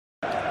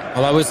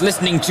Well, I was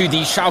listening to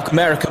the Schalke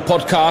America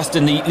podcast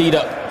in the lead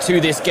up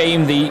to this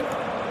game, the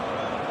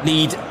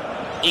lead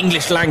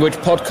English language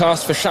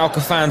podcast for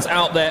Schalke fans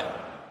out there.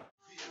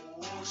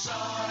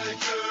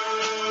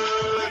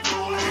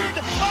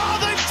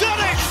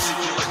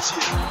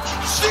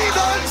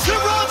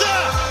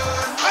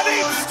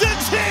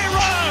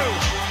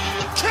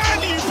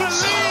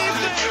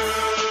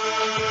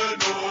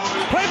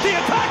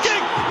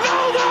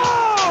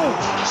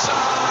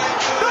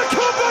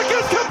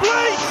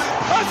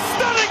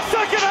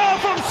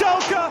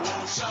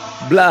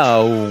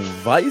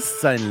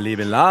 Blau-Weiß sein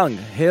Leben lang.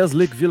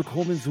 Herzlich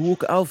willkommen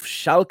zurück auf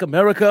Schalke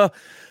America.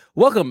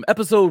 Welcome,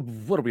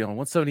 episode, what are we on,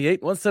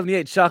 178?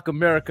 178 Schalke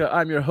America.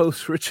 I'm your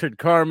host, Richard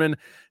Carmen.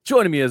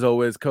 Joining me as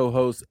always,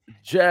 co-host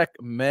Jack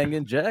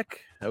Mangan. Jack,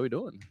 how are we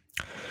doing?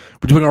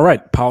 We're doing all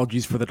right.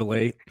 Apologies for the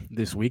delay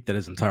this week. That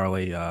is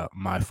entirely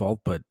my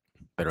fault, but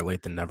better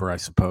late than never, I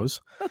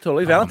suppose. Oh,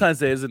 totally. Valentine's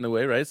Day is in the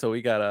way, right? So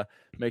we got to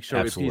make sure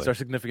absolutely. we appease our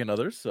significant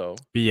others. So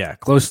yeah,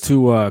 close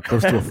to a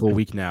full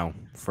week now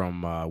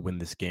from when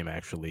this game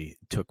actually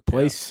took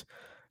place.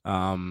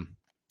 Yeah.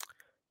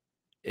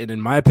 And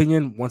in my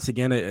opinion, once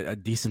again, a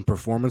decent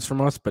performance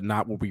from us, but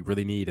not what we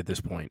really need at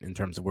this point in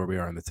terms of where we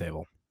are on the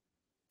table.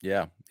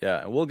 Yeah.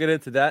 And we'll get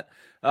into that.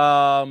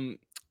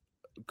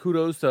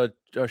 Kudos to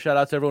shout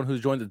out to everyone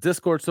who's joined the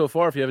Discord so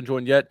far. If you haven't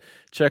joined yet,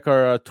 check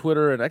our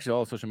Twitter and actually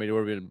all social media.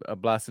 We've been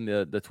blasting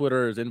the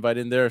Twitter is invite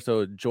in there.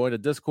 So join the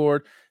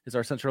Discord. It's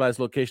our centralized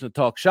location to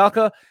talk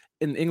Schalke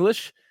in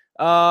English.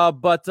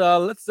 But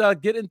let's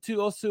get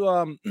into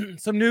also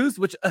some news,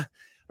 which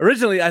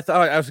originally I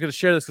thought I was going to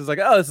share this because like,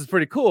 oh, this is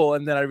pretty cool.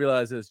 And then I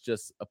realized this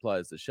just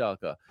applies to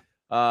Schalke.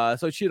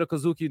 So Ichiro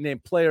Kazuki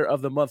named player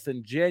of the month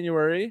in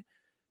January.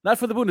 Not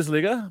for the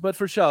Bundesliga, but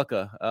for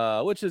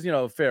Schalke, which is,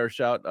 a fair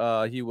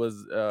shout. He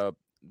was the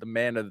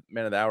man of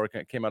the hour,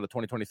 came out of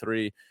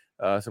 2023.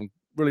 Some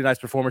really nice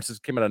performances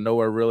came out of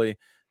nowhere, really.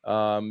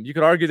 You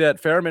could argue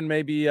that Fährmann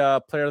may be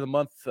player of the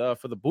month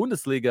for the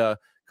Bundesliga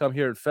come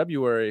here in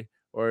February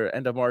or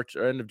end of March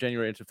or end of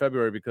January into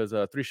February because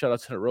 3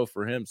 shutouts in a row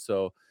for him.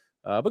 So,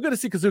 but good to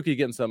see Kazuki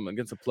getting some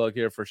plug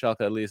here for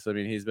Schalke at least. I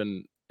mean, he's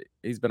been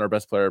our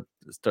best player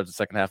to start the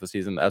second half of the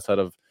season outside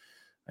of.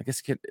 I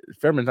guess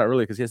Fährmann's not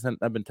really because he hasn't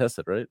been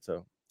tested, right?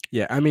 So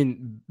yeah, I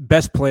mean,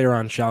 best player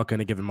on Schalke in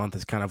a given month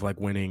is kind of like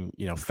winning,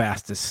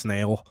 fastest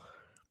snail.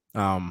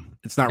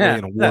 It's not really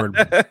an award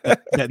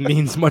that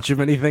means much of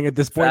anything at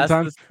this point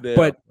fastest in time. Snail.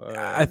 But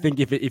I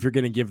think if you're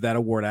going to give that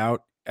award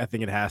out, I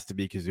think it has to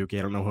be Kazuki.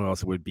 I don't know who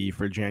else it would be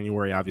for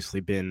January. Obviously,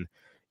 been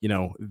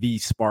the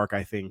spark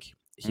I think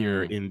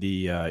here in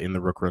the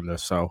Rückrunde.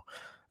 So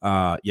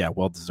yeah,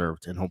 well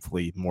deserved, and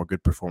hopefully more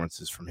good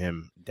performances from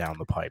him down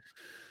the pipe.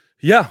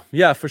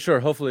 Yeah, for sure.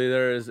 Hopefully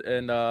there is.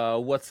 And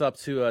what's up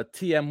to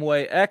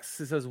TMWay X?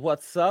 It says,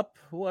 what's up?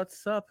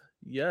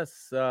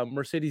 Yes,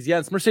 Mercedes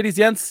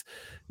Jens.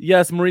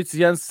 Yes, Moritz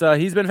Jens.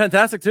 He's been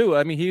fantastic too.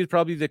 I mean, he's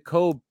probably the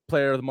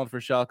co-player of the month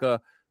for Schalke.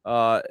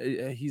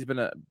 He's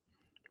been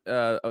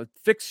a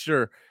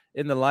fixture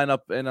in the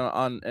lineup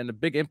and a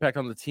big impact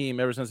on the team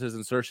ever since his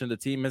insertion. The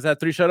team has had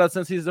 3 shutouts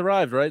since he's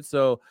arrived, right?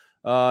 So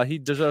he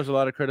deserves a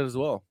lot of credit as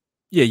well.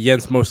 Yeah,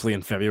 Jens mostly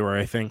in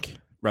February, I think.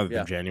 Rather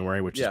than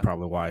January, which is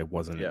probably why I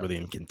wasn't really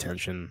in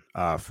contention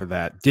for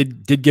that.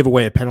 Did give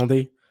away a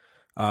penalty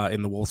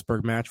in the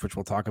Wolfsburg match, which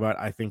we'll talk about.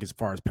 I think as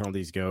far as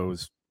penalties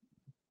goes,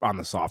 on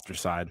the softer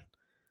side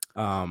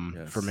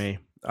for me.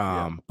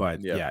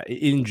 But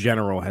in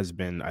general has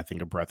been, I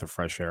think, a breath of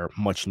fresh air,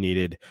 much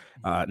needed.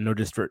 No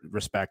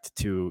disrespect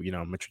to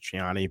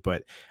Mitriciani,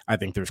 but I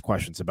think there's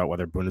questions about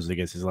whether Bundesliga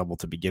is his level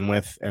to begin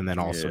with, and then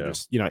also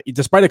just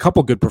despite a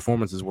couple good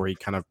performances where he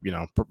kind of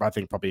I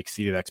think probably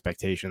exceeded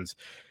expectations.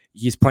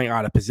 He's playing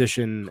out of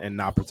position and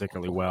not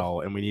particularly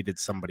well, and we needed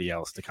somebody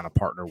else to kind of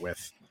partner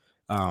with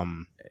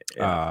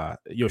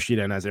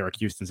Yoshida. And as Eric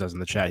Houston says in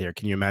the chat here,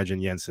 can you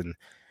imagine Jensen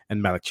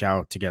and Malik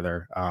Chow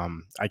together?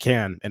 I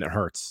can, and it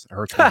hurts. It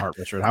hurts my heart,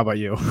 Richard. How about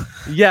you?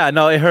 Yeah,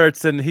 no, it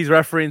hurts. And he's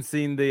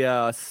referencing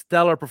the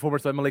stellar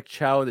performance by Malik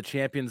Chow in the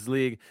Champions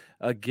League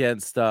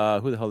against who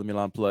the hell did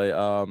Milan play?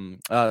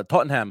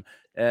 Tottenham.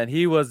 And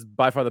he was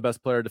by far the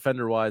best player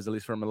defender-wise, at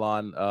least for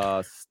Milan.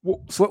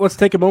 So let's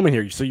take a moment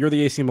here. So you're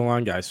the AC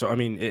Milan guy. So, I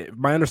mean,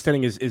 my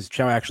understanding is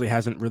Chow actually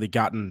hasn't really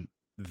gotten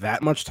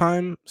that much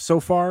time so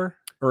far.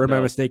 Or am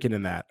I mistaken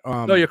in that?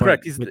 No, you're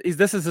correct.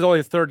 This is only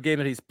his 3rd game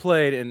that he's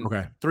played and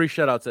 3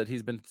 shutouts that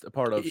he's been a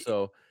part of.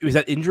 So is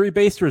that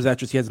injury-based or is that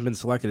just he hasn't been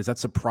selected? Is that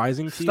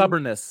surprising to you?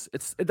 Stubbornness.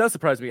 It does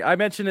surprise me. I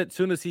mentioned it as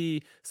soon as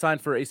he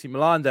signed for AC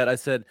Milan that I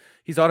said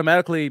he's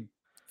automatically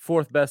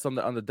 4th best on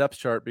the depth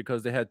chart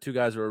because they had 2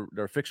 guys who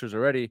are fixtures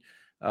already,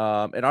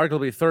 and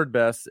arguably 3rd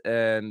best,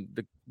 and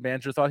the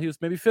manager thought he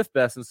was maybe 5th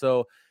best. And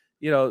so,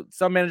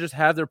 some managers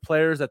have their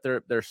players that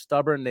they're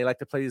stubborn. They like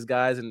to play these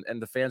guys, and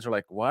the fans are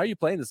like, "Why are you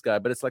playing this guy?"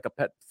 But it's like a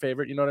pet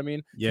favorite, you know what I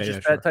mean? Yeah,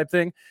 just sure. pet type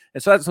thing.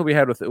 And so that's what we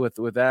had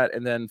with that.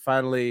 And then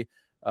finally,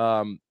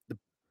 the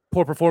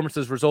poor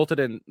performances resulted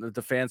in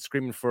the fans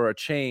screaming for a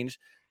change.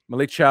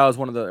 Malik Chow is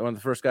one of the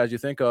first guys you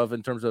think of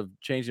in terms of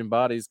changing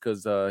bodies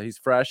because he's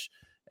fresh.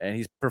 and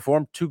he's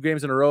performed 2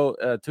 games in a row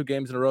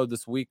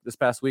this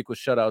past week with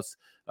shutouts,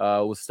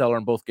 was stellar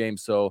in both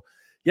games. So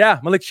yeah,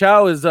 Malick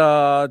Thiaw is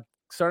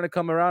starting to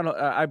come around.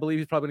 I believe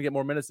he's probably gonna get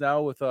more minutes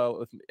now with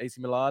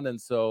AC Milan, and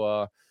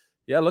so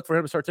yeah, look for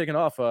him to start taking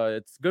off.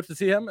 It's good to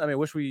see him. I mean,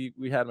 wish we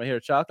had him here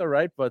at Schalke,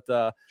 right? But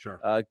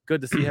sure,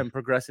 good to see him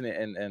progressing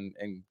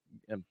and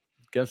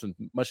getting some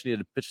much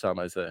needed pitch time,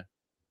 I'd say.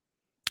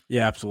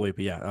 Yeah, absolutely.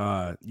 But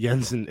yeah,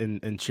 Jens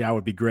and Thiaw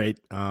would be great.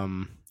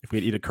 If we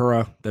had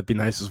Itakura, that'd be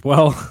nice as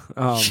well.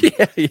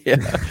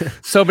 Yeah.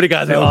 So many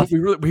guys. We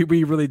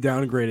really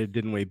downgraded,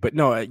 didn't we? But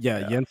no,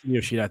 yeah, Jens and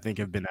Yoshida, I think,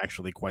 have been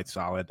actually quite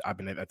solid. I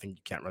mean, I think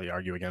you can't really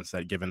argue against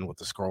that, given what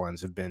the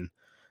scorelines have been,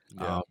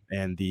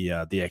 and the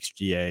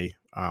XGA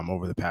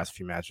over the past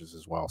few matches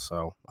as well.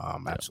 So,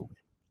 absolutely.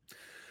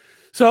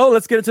 So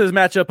let's get into this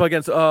matchup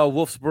against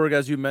Wolfsburg.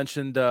 As you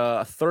mentioned,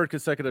 a 3rd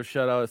consecutive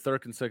shutout, a 3rd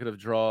consecutive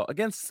draw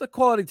against a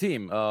quality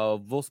team.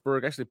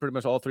 Wolfsburg, actually pretty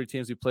much all 3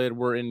 teams we played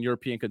were in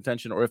European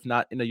contention, or if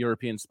not in a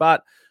European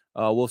spot.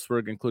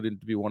 Wolfsburg included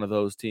to be one of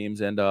those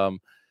teams. And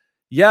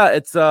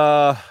it's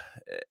a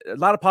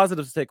lot of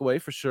positives to take away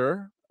for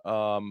sure.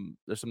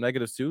 There's some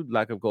negatives too,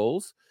 lack of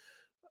goals.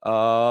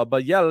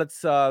 But yeah, let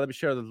me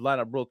share the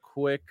lineup real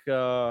quick.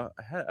 I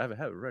have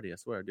it ready. I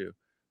swear I do.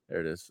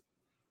 There it is.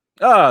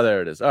 Oh,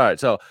 there it is. All right.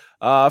 So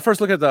first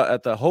look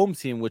at the home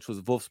team, which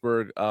was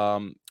Wolfsburg.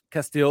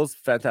 Casteels,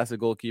 fantastic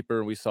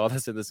goalkeeper. We saw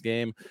this in this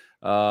game.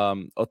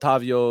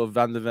 Otavio,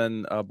 Van de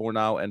Ven,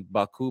 Bornau, and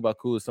Baku.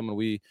 Baku is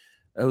someone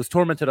who's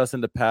tormented us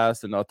in the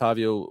past, and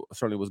Otavio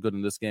certainly was good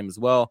in this game as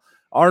well.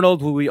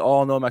 Arnold, who we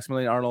all know,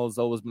 Maximilian Arnold, has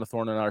always been a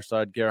thorn on our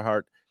side.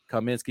 Gerhardt,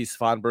 Kaminski,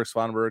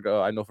 Svanberg,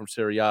 I know from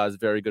Serie A, is a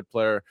very good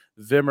player.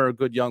 Wimmer,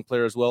 good young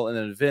player as well. And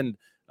then Vind,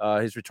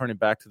 he's returning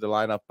back to the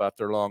lineup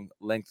after a long,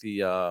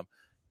 lengthy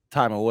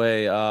time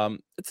away.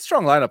 It's a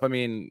strong lineup. I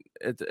mean,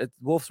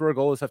 Wolfsburg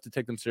always have to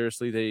take them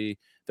seriously.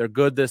 They're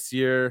good this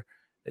year.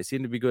 They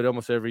seem to be good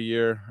almost every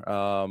year.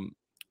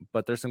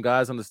 But there's some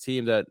guys on this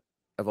team that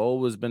have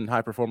always been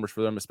high performers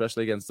for them,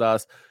 especially against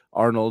us.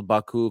 Arnold,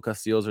 Baku,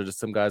 Casteels are just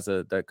some guys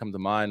that come to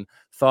mind.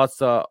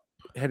 Thoughts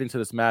heading to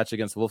this match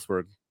against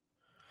Wolfsburg?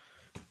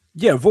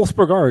 Yeah,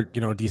 Wolfsburg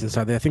are, a decent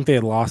side. I think they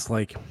had lost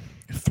like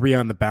 3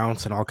 on the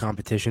bounce in all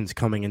competitions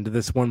coming into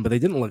this one, but they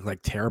didn't look like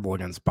terrible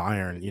against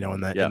Bayern,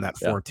 in that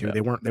 4-2. Yeah.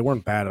 They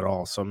weren't bad at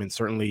all. So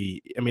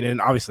certainly,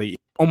 and obviously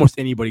almost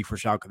anybody for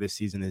Schalke this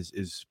season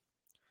is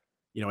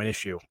an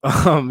issue,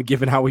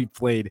 given how we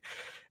played.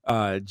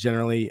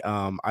 Generally,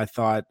 I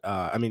thought,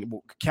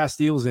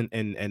 Casteels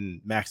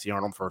and Maxi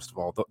Arnold, first of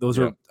all, those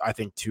are, I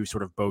think, 2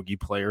 sort of bogey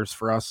players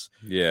for us.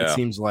 Yeah. It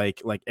seems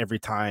like every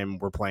time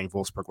we're playing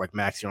Wolfsburg, like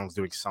Maxi Arnold's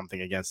doing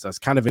something against us,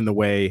 kind of in the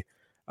way,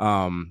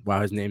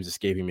 his name's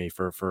escaping me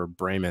for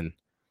Bremen,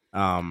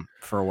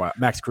 for a while.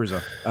 Max Kruse.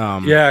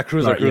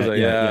 Kruse.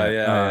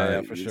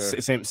 Yeah, for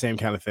sure. Same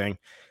kind of thing.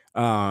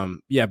 But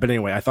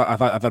anyway, I thought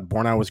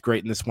Bornau was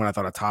great in this one. I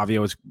thought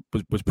Otavio was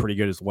pretty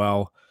good as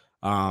well.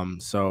 Strong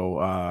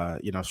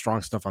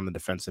stuff on the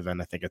defensive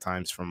end, I think, at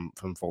times from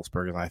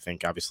Wolfsburg. And I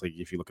think, obviously,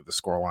 if you look at the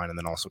scoreline and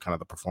then also kind of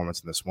the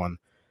performance in this one,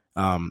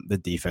 the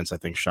defense, I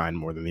think, shined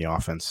more than the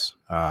offense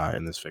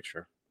in this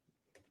fixture.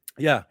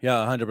 Yeah,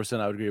 100%.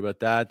 I would agree about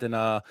that. And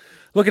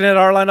looking at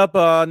our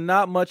lineup,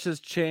 not much has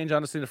changed,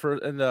 honestly, in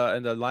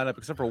the lineup,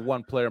 except for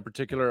one player in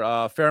particular.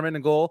 Fairman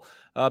in goal,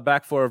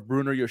 back for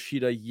Brunner,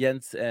 Yoshida,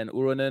 Jens, and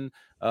Uronen.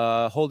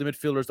 Holding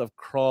midfielders of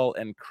Kral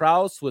and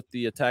Kraus, with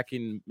the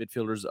attacking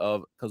midfielders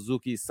of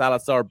Kazuki,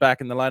 Salazar back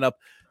in the lineup,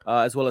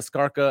 as well as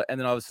Skarka. And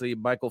then obviously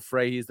Michael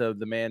Frey, he's the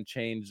man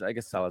changed. I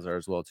guess Salazar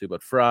as well too,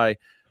 but Frey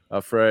in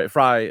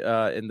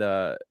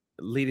the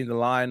leading the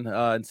line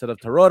instead of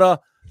Tarota.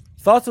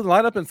 Thoughts on the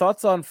lineup and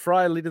thoughts on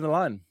Frey leading the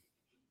line?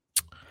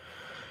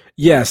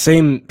 Yeah,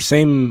 same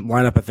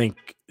lineup, I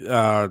think,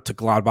 to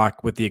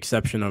Gladbach, with the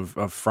exception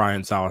of Frey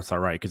and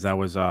Salazar, right? Because that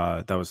was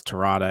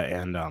Tarada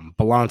and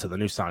Balanta, the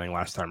new signing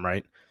last time,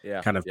 right?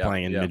 Yeah, kind of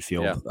playing in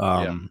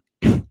midfield.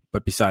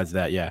 But besides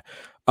that,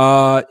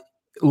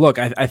 look,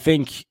 I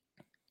think,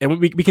 and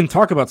we can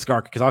talk about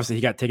Skarka because obviously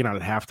he got taken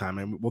out at halftime,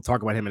 and we'll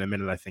talk about him in a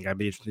minute. I think I'd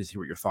be interested to see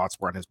what your thoughts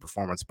were on his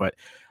performance, but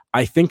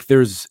I think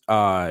there's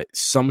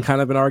some kind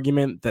of an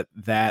argument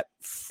that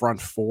front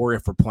 4,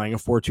 if we're playing a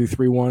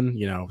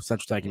 4-2-3-1,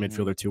 central attacking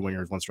midfielder, 2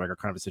 wingers, 1 striker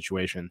kind of a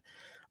situation.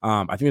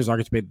 I think there's an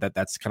argument that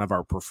that's kind of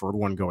our preferred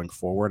one going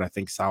forward. I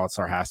think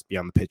Salazar has to be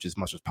on the pitch as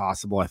much as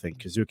possible. I think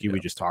Kazuki, we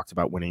just talked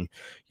about winning,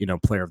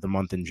 player of the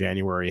month in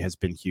January, has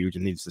been huge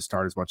and needs to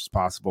start as much as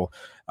possible.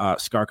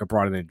 Skarka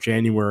brought in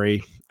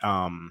January.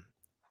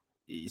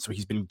 So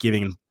he's been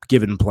given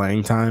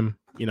playing time,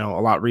 a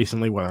lot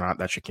recently. Whether or not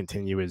that should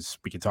continue is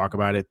we can talk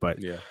about it.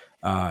 But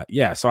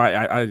so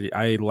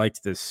I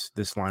liked this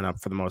lineup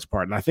for the most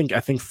part, and I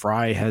think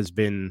Frey has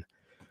been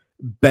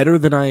better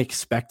than I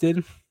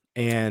expected.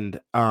 And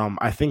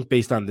I think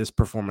based on this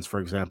performance, for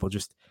example,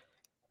 just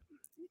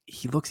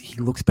he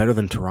looks better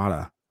than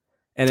Tarada.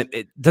 And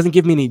it doesn't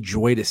give me any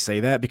joy to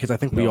say that, because I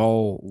think we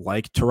all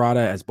like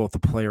Tarada as both a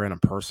player and a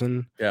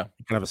person. Yeah.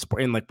 Kind of a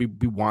sport, and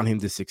we want him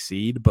to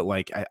succeed, but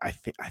I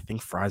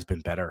think Frey's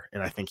been better,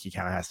 and I think he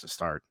kind of has to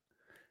start.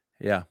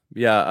 Yeah,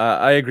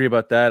 I agree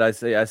about that. I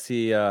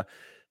see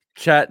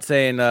chat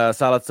saying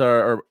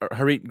Salazar or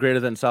Harit greater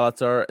than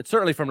Salazar. It's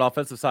certainly from an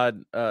offensive side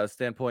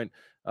standpoint,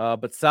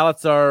 but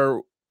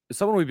Salazar is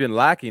someone we've been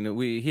lacking.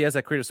 He has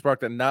that creative spark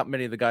that not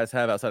many of the guys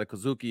have outside of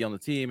Kazuki on the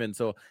team, and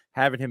so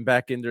having him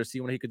back in there,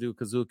 seeing what he could do with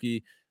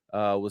Kazuki,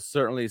 was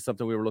certainly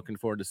something we were looking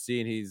forward to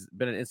seeing. He's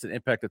been an instant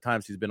impact at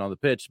times he's been on the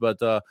pitch. But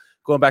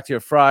going back to your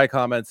Fry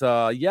comments,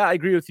 yeah, I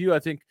agree with you. I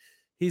think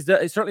he's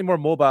certainly more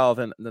mobile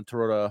than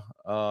Terodde,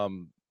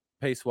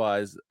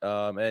 pace-wise,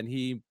 and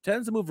he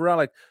tends to move around.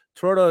 Like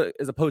Terodde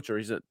is a poacher.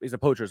 He's a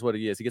poacher is what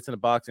he is. He gets in the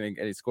box and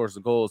he scores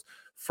the goals.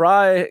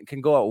 Fry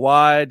can go out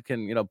wide,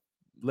 can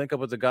link up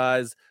with the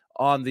guys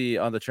on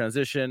the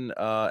transition,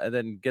 and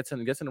then gets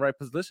in the right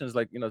positions,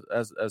 like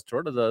as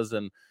Terodde does,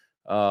 and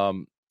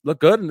look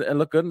good and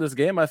look good in this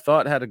game. I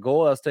thought had a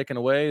goal that was taken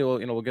away.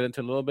 We'll get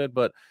into it a little bit,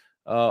 but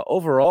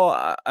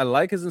overall, I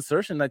like his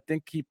insertion. I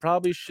think he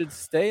probably should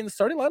stay in the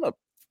starting lineup.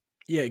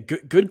 Yeah,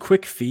 good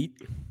quick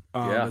feet.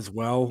 As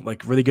well,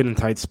 like really good in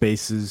tight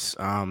spaces,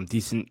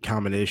 decent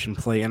combination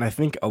play, and I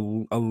think a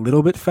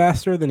little bit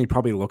faster than he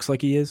probably looks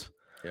like he is.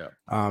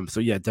 Yeah. So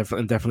yeah,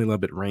 definitely a little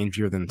bit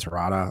rangier than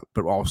Terodde,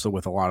 but also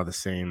with a lot of the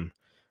same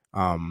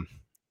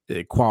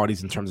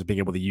qualities in terms of being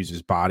able to use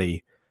his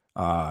body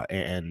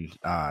and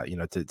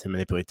to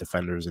manipulate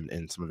defenders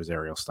and some of his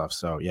aerial stuff.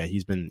 So yeah,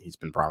 he's been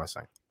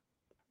promising.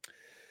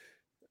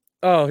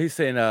 Oh, he's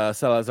saying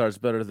Salazar's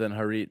better than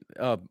Harit.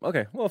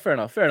 Okay, well, fair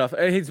enough.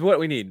 He's what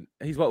we need.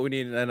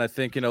 And I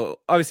think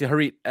obviously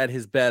Harit at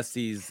his best,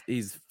 he's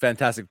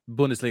fantastic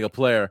Bundesliga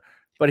player,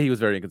 but he was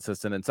very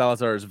inconsistent. And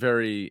Salazar is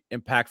very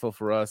impactful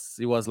for us.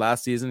 He was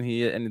last season.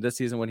 And this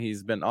season when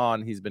he's been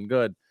on, he's been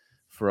good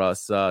for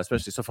us,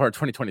 especially so far in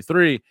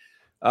 2023.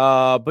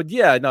 But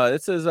yeah, no,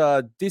 this is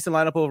a decent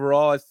lineup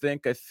overall. I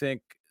think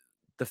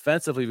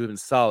defensively we've been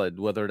solid.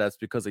 Whether that's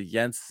because of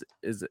Jens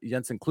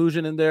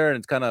inclusion in there, and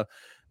it's kind of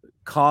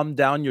calm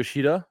down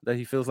Yoshida, that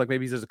he feels like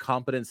maybe he's a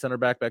competent center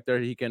back there.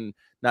 He can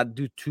not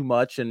do too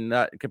much and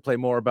can play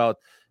more about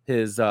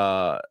his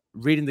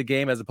reading the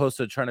game as opposed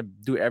to trying to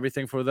do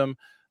everything for them.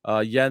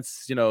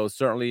 Jens,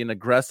 certainly an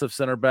aggressive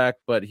center back,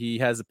 but he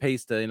has the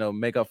pace to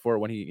make up for it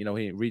when he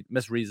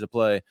misreads the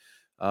play.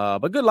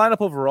 But good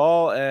lineup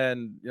overall,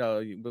 and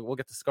we'll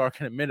get to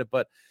Skark in a minute.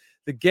 But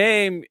the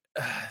game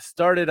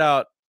started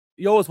out.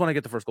 You always want to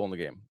get the first goal in the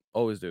game,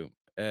 always do.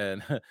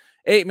 And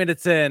 8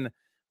 minutes in,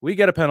 we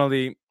get a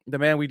penalty. The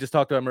man we just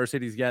talked about,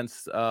 Mercedes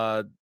Jens,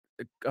 a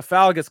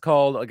foul gets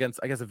called against,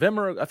 I guess,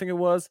 Wimmer, I think it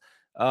was.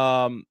 And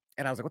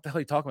I was like, what the hell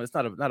are you talking about?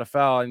 It's not a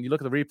foul. And you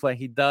look at the replay,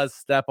 he does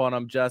step on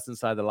him just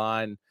inside the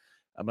line.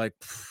 I'm like,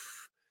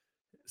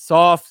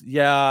 soft.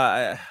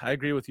 Yeah, I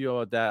agree with you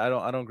about that. I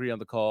don't agree on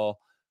the call.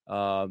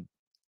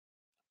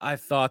 I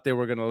thought they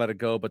were going to let it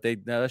go, but they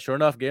sure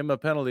enough gave him a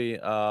penalty.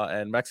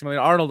 And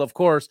Maximilian Arnold, of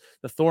course,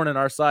 the thorn in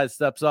our side,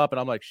 steps up, and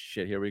I'm like,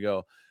 shit, here we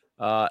go.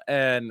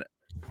 And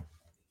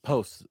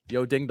post,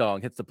 ding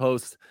dong, hits the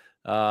post.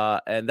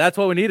 And that's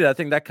what we needed. I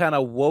think that kind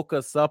of woke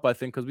us up,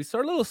 because we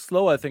started a little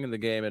slow, I think, in the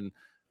game. And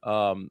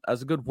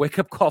as a good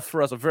wake-up call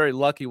for us, a very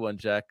lucky one,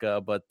 Jack,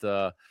 but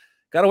got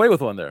away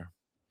with one there.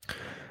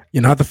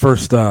 You're not the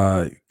first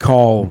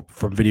call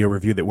from video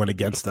review that went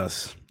against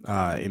us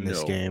in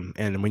this game.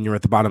 And when you're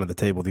at the bottom of the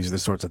table, these are the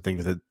sorts of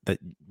things that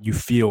you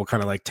feel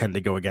kind of like tend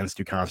to go against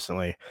you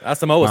constantly.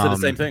 Asamoah did the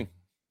same thing.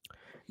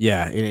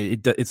 Yeah,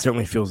 it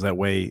certainly feels that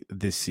way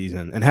this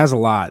season, and has a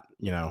lot,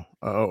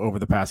 over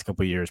the past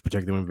couple of years,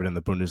 particularly when we've been in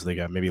the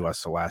Bundesliga, maybe less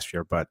so last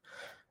year. But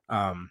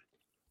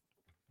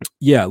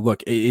yeah,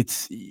 look,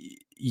 it's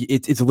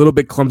a little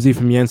bit clumsy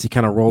from Jens. He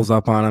kind of rolls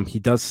up on him. He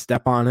does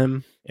step on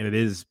him, and it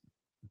is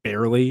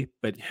barely,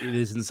 but it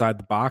is inside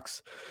the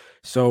box,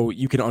 so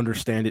you can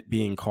understand it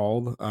being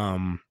called.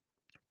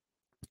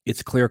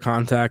 It's clear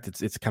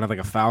contact. It's kind of like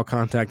a foul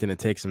contact, and it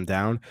takes him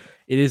down.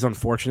 It is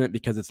unfortunate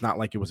because it's not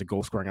like it was a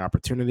goal scoring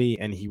opportunity,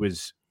 and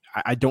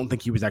I don't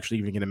think he was actually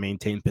even going to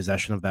maintain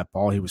possession of that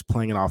ball. He was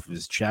playing it off of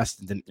his chest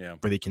and didn't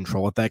really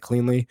control it that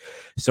cleanly.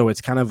 So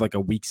it's kind of like a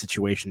weak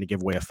situation to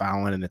give away a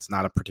foul in, and it's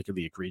not a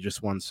particularly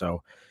egregious one.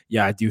 So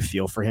yeah, I do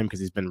feel for him because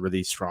he's been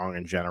really strong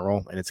in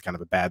general, and it's kind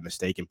of a bad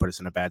mistake and put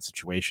us in a bad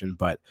situation.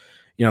 But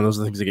those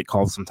are the things that get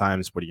called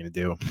sometimes. What are you going to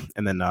do?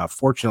 And then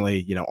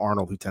fortunately,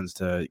 Arnold, who tends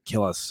to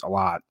kill us a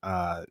lot,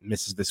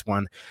 misses this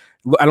one.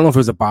 I don't know if it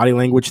was a body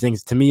language thing.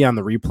 To me, on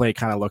the replay, it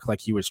kind of looked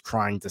like he was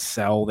trying to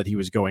sell that he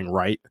was going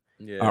right.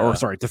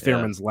 To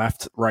Thierman's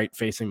left, right,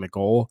 facing the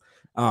goal.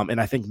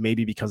 And I think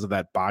maybe because of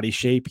that body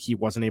shape, he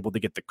wasn't able to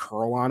get the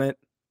curl on it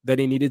that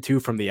he needed to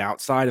from the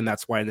outside, and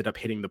that's why I ended up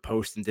hitting the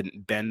post and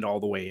didn't bend all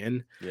the way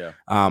in. Yeah.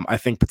 I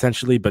think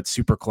potentially, but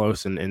super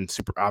close and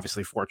super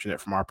obviously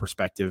fortunate from our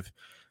perspective.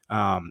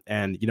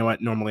 And you know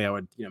what? Normally I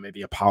would,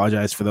 maybe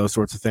apologize for those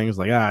sorts of things,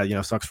 like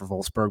sucks for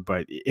Wolfsburg,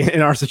 but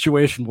in our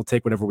situation, we'll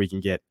take whatever we can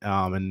get.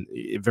 And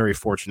very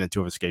fortunate to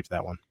have escaped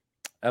that one.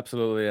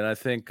 Absolutely, and I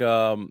think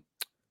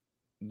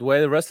the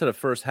way the rest of the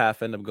first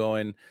half ended up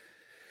going,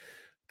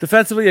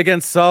 defensively,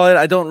 again, solid.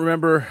 I don't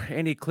remember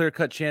any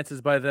clear-cut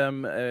chances by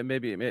them.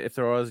 Maybe if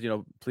there was,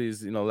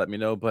 please, let me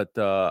know. But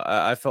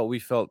we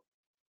felt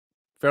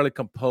fairly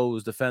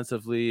composed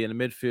defensively in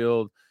the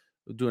midfield,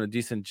 doing a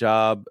decent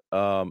job.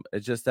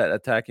 It's just that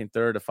attacking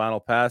third, the final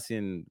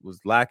passing was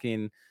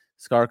lacking.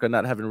 Skarka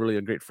not having really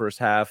a great first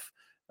half.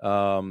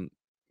 It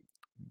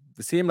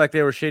seemed like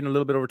they were shading a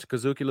little bit over to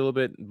Kazuki a little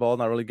bit. Ball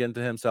not really getting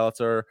to him.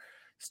 Salazar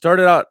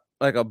started out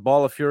like a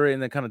ball of fury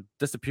and then kind of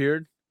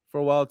disappeared for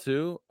a while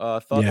too.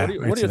 What are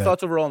your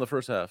thoughts overall in the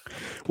first half?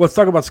 Well, let's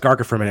talk about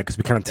Skarka for a minute because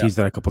we kind of teased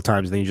that a couple of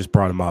times and then you just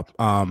brought him up.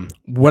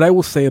 What I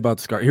will say about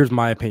Skarka, here's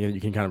my opinion.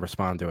 You can kind of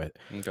respond to it.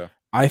 Okay.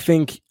 I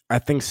think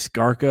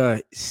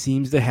Skarka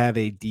seems to have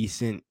a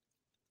decent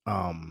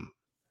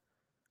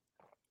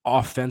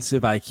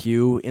offensive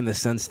IQ in the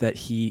sense that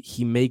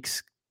he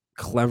makes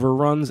clever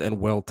runs and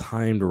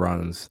well-timed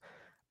runs.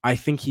 I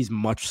think he's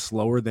much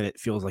slower than it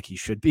feels like he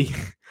should be.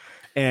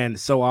 And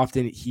so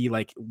often he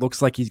like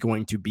looks like he's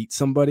going to beat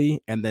somebody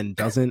and then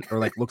doesn't, or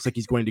like looks like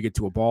he's going to get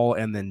to a ball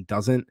and then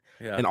doesn't.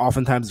 Yeah. And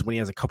oftentimes when he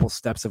has a couple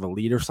steps of a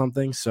lead or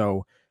something.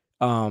 So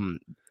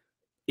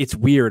it's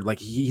weird. Like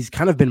he's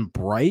kind of been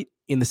bright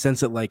in the sense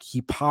that like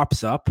he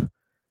pops up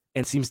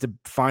and seems to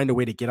find a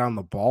way to get on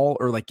the ball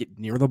or like get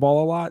near the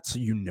ball a lot. So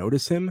you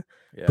notice him,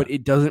 but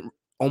it doesn't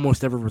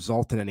almost ever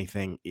result in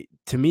anything.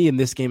 To me, in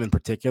this game in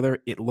particular,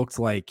 it looked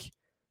like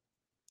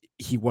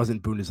he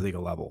wasn't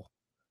Bundesliga level.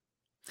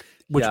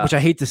 Which I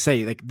hate to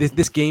say, like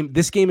this game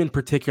in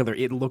particular,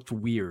 it looked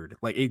weird.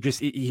 Like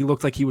he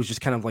looked like he was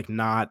just kind of like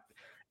not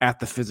at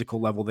the physical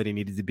level that he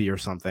needed to be or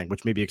something,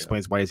 which maybe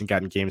explains why he hasn't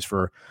gotten games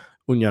for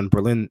Union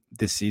Berlin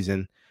this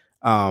season.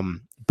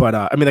 But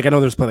I mean, like I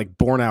know there's like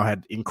Bornau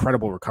had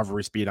incredible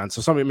recovery speed on.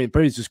 So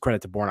but it's just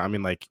credit to Bornau. I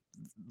mean, like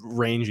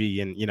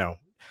rangy and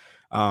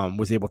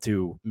was able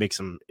to make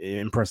some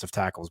impressive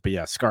tackles. But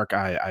yeah, Skark,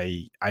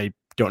 I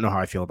don't know how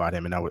I feel about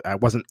him, and I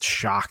wasn't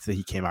shocked that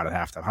he came out at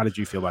halftime. How did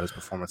you feel about his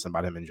performance and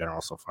about him in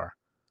general so far?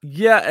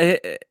 Yeah,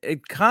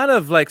 it kind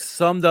of like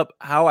summed up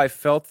how I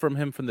felt from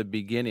him from the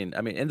beginning.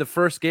 I mean, in the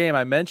first game,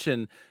 I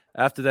mentioned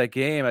after that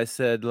game, I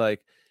said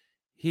like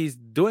he's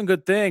doing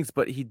good things,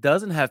 but he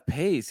doesn't have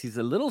pace. He's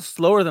a little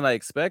slower than I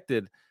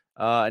expected,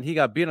 and he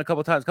got beaten a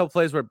couple times. A couple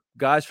plays where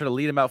guys tried to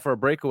lead him out for a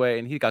breakaway,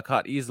 and he got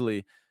caught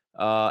easily.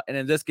 And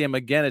in this game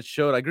again, it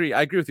showed. I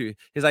agree with you.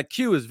 His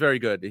IQ is very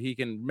good. He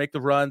can make the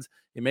runs.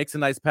 He makes the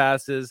nice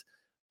passes,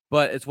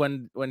 but it's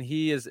when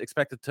he is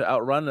expected to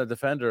outrun a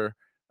defender.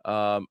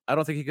 I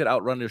don't think he could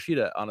outrun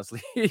Yoshida,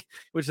 honestly,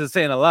 which is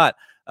saying a lot.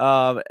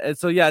 And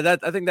so yeah,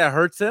 I think that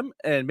hurts him.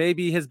 And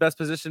maybe his best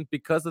position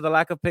because of the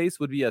lack of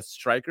pace would be a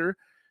striker,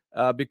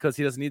 because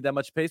he doesn't need that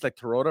much pace, like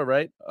Terodde,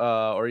 right?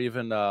 Or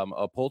even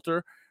a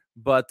Polter.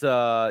 But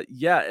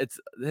yeah, it's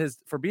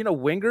for being a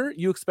winger,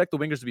 you expect the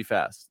wingers to be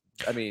fast.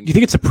 I mean, do you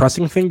think it's a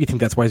pressing thing? Do you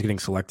think that's why he's getting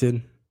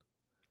selected?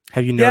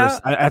 Have you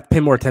noticed? I have to pay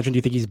more attention. Do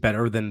you think he's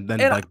better than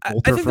like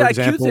Bolter, for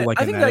example?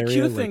 I think the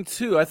IQ thing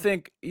too. I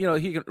think he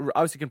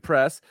can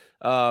press.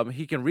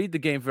 He can read the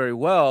game very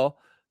well.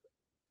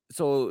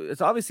 So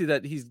it's obviously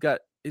that he's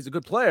a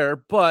good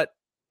player, but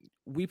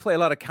we play a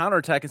lot of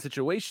counterattacking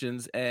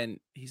situations, and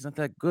he's not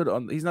that good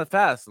he's not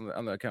fast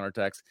on the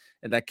counterattacks,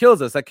 and that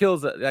kills us. That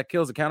kills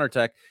the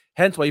counterattack.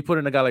 Hence why you put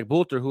in a guy like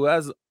Bolter, who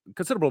has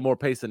considerable more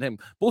pace than him.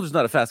 Bolter's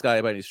not a fast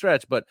guy by any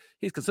stretch, but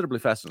he's considerably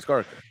faster than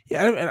Skarka.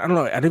 Yeah, I don't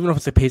know. I don't even know if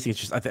it's a pacing. It's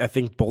just I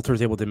think Bolter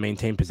is able to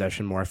maintain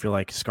possession more. I feel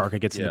like Skarka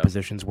gets into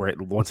positions where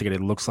once again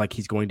it looks like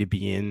he's going to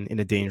be in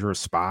a dangerous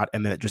spot,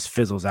 and then it just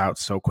fizzles out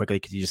so quickly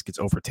because he just gets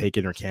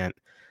overtaken or can't.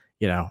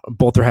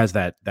 Bolter has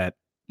that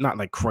not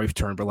like Cruyff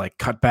turn, but like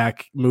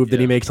cutback move that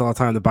he makes all the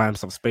time to buy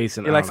himself space.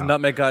 And he likes to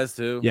nutmeg guys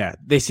too. Yeah,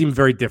 they seem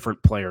very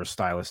different players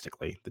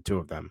stylistically, the two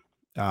of them.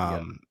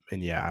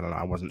 And yeah, I don't know.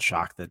 I wasn't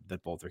shocked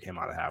that Bolter came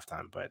out at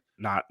halftime, but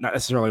not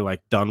necessarily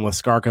like done with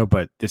Skarka.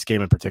 But this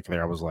game in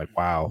particular, I was like,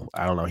 wow,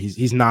 I don't know.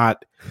 He's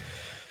not.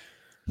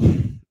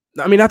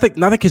 I mean, not that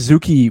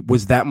Kazuki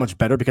was that much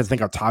better, because I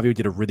think Otavio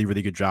did a really,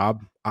 really good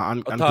job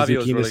on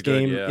Kazuki in this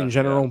game in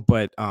general.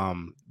 But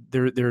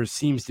there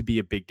seems to be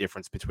a big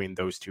difference between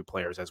those two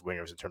players as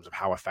wingers in terms of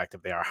how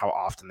effective they are, how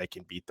often they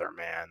can beat their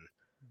man,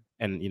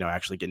 and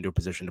actually get into a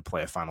position to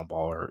play a final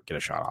ball or get a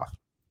shot off.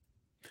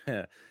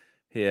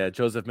 Yeah,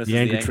 Joseph misses the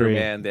angry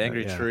man, the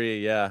angry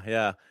tree.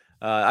 Yeah.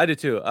 I do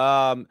too.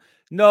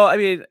 No, I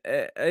mean,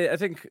 I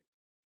think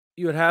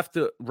you would have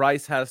to.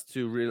 Rice has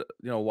to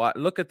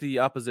look at the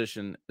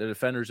opposition, the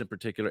defenders in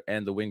particular,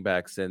 and the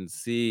wingbacks, and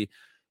see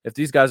if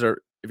these guys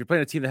are. If you're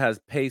playing a team that has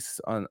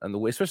pace on the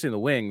way, especially in the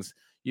wings,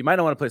 you might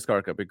not want to play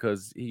Skarka,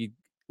 because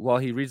while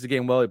he reads the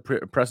game well, he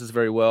presses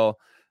very well.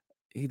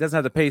 He doesn't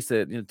have the pace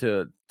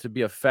to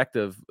be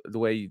effective the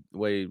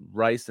way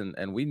Rice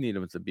and we need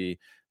him to be.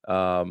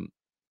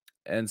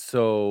 And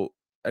so,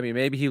 I mean,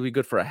 maybe he'll be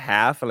good for a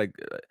half. Like,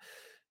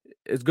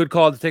 it's a good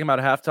call to take him out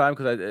at halftime,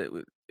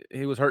 because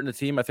he was hurting the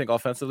team, I think,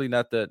 offensively.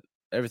 Not that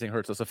everything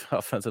hurts us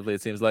offensively,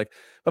 it seems like.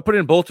 But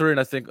putting Bolter in,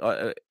 I think,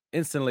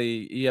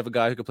 instantly you have a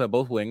guy who can play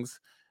both wings,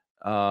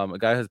 a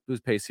guy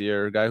who's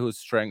pacier, a guy who's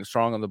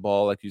strong on the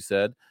ball, like you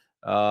said,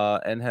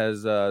 and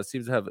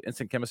seems to have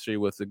instant chemistry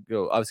with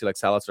obviously like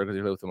Salazar, because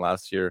he played with him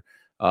last year.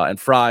 And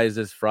Fries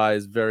is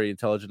very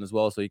intelligent as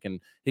well, so he can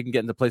get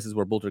into places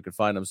where Bolter could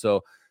find him.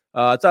 So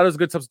I thought it was a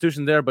good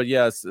substitution there, but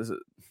yes,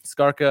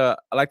 Skarka,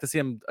 I like to see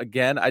him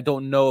again. I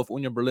don't know if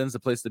Union Berlin's the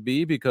place to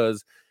be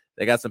because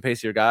they got some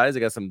pacier guys. They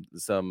got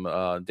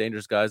some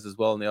dangerous guys as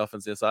well on the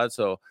offensive side.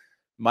 So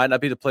might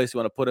not be the place you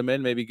want to put him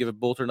in. Maybe give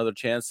Bolter another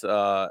chance at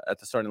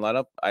the starting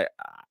lineup.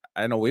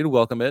 I know we'd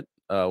welcome it.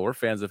 We're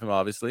fans of him,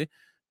 obviously.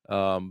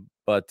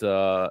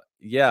 But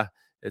yeah,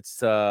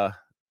 it's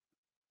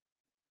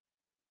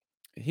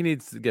he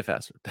needs to get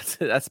faster.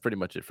 That's pretty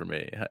much it for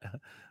me.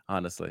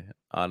 honestly.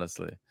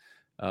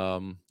 Yeah,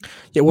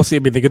 we'll see. I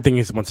mean, the good thing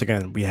is, once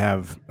again, we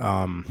have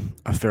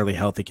a fairly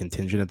healthy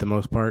contingent at the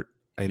most part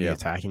in the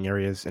attacking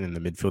areas and in the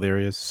midfield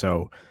areas.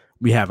 So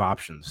we have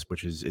options,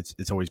 which is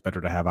it's always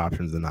better to have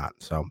options than not.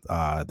 So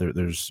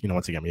there's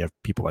once again, we have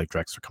people like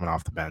Drexler coming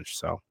off the bench.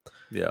 So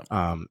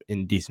in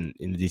a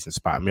decent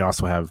spot. And we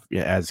also have,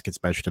 as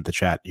gets mentioned in the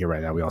chat here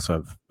right now, we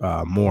also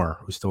have Moore,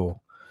 who's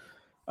still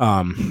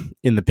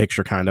in the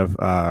picture. Kind of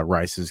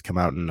Rice has come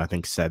out and I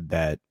think said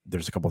that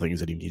there's a couple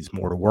things that he needs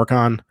more to work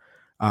on.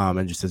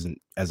 And just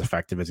isn't as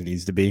effective as it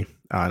needs to be.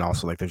 And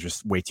also, like, there's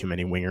just way too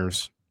many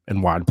wingers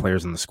and wide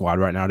players in the squad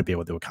right now to be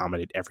able to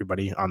accommodate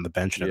everybody on the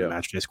bench and in the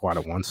matchday squad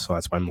at once. So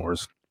that's why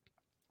Moore's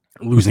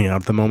losing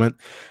out at the moment.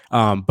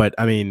 But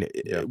I mean,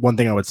 one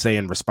thing I would say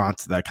in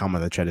response to that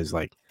comment in the chat is,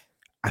 like,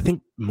 I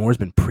think Moore's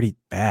been pretty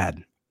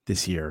bad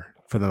this year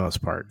for the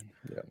most part.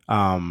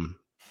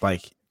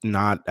 Like,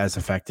 not as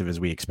effective as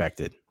we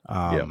expected.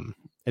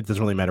 It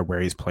doesn't really matter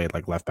where he's played,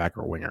 like left back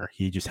or winger.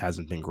 He just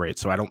hasn't been great.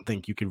 So I don't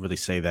think you could really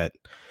say that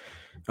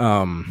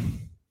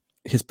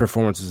his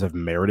performances have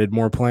merited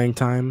more playing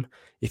time.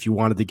 If you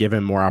wanted to give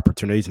him more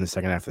opportunities in the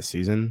second half of the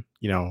season,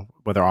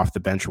 whether off the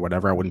bench or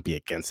whatever, I wouldn't be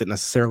against it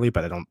necessarily,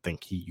 but I don't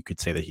think you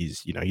could say that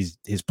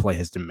his play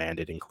has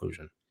demanded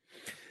inclusion.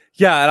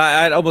 Yeah, and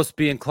I'd almost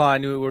be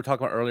inclined. We were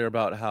talking about earlier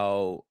about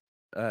how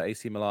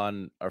AC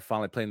Milan are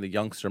finally playing the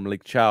youngster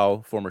Malik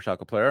Chow, former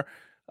Schalke player.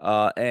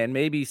 And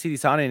maybe Sidi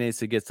Sane needs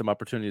to get some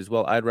opportunity as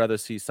well. I'd rather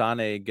see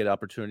Sane get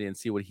opportunity and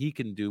see what he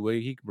can do, what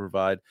he can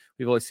provide.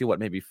 We've only seen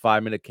maybe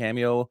 5-minute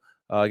cameo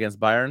against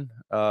Bayern,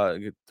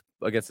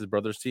 against his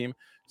brother's team.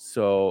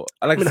 So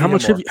I like. How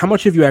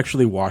much have you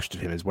actually watched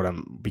of him? Is what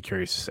I'm be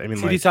curious to say. I mean,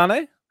 Sidi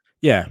Sane?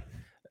 Yeah.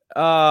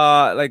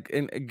 Like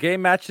in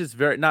game matches,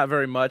 not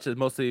very much. It's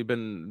mostly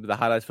been the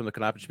highlights from the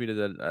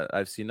Knappensspiele that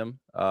I've seen them.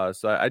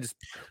 So I just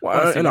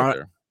I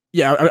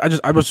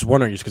was just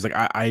wondering just because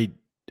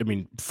I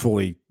mean,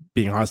 fully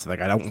being honest, like,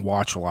 I don't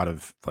watch a lot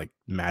of like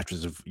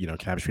matches of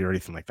Knappensspiele or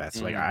anything like that.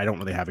 So like, I don't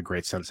really have a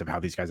great sense of how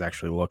these guys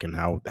actually look and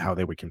how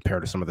they would compare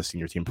to some of the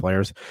senior team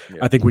players.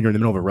 I think when you're in the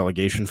middle of a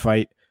relegation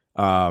fight,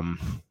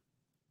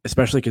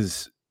 especially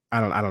because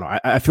I don't know.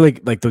 I feel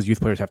like those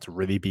youth players have to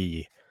really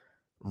be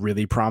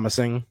really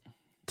promising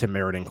to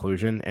merit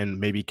inclusion. And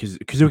maybe because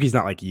Kazuki's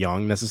not like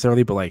young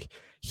necessarily, but like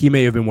he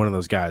may have been one of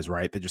those guys,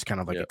 right? That just kind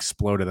of like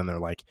exploded and they're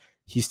like,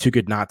 he's too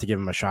good not to give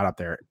him a shot up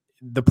there.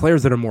 The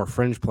players that are more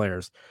fringe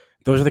players,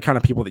 those are the kind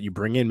of people that you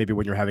bring in maybe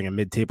when you're having a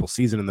mid-table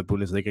season in the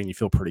Bundesliga and you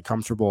feel pretty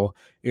comfortable.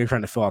 You're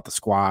trying to fill out the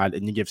squad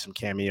and you give some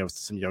cameos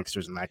to some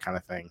youngsters and that kind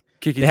of thing.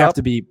 They have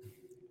to be,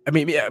 I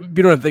mean,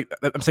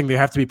 I'm saying they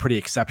have to be pretty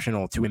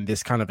exceptional to in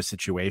this kind of a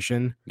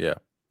situation.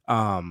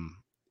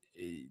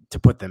 To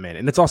put them in.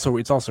 And it's also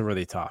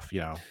really tough,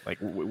 like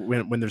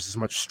when there's this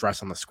much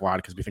stress on the squad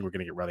because we think we're going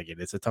to get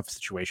relegated. It's a tough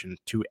situation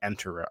to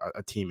enter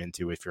a team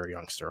into if you're a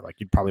youngster.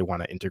 Like, you'd probably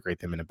want to integrate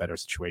them in a better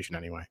situation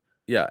anyway.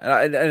 Yeah,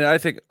 and I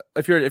think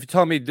if you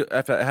tell me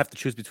I have to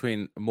choose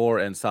between Moore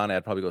and Sane,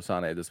 I'd probably go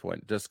Sane at this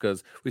point, just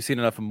because we've seen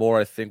enough of Moore.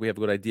 I think we have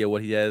a good idea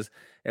what he is,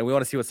 and we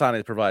want to see what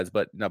Sane provides.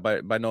 But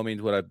by no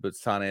means would I put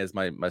Sane as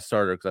my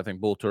starter, because I think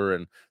Bolter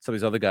and some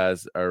of these other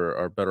guys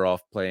are better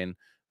off playing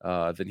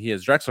than he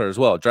is. Drexler as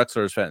well.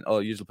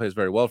 Drexler usually plays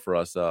very well for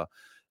us.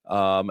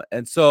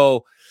 And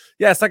so,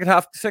 yeah, second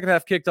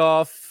half kicked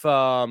off.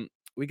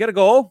 We get a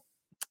goal.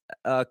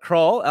 Alex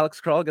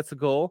Krall gets a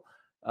goal.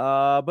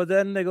 But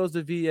then it goes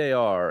to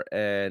VAR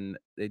and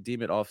they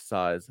deem it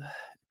offsides.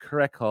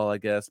 Correct call, I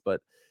guess. But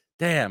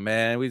damn,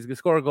 man, we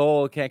score a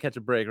goal, can't catch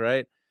a break,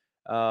 right?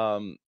 I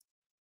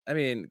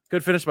mean,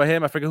 good finish by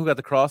him. I forget who got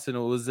the cross, and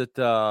was it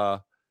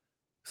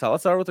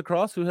Salazar with the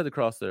cross? Who had the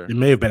cross there? It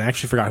may have been. I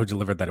actually forgot who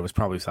delivered that. It was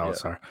probably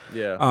Salazar.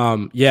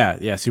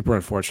 Yeah. Super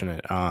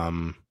unfortunate.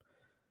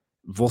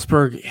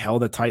 Wolfsburg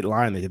held a tight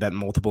line. They did that on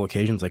multiple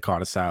occasions. They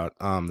caught us out.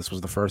 This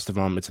was the first of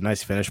them. It's a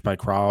nice finish by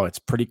Krall. It's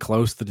pretty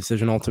close to the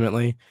decision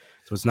ultimately.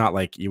 So it's not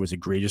like it was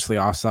egregiously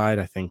offside.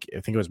 I think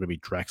it was maybe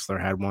Drexler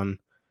had one,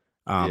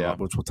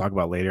 which we'll talk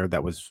about later.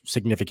 That was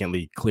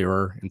significantly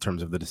clearer in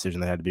terms of the decision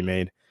that had to be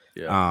made.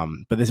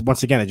 But this,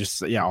 once again, it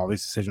just all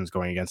these decisions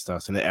going against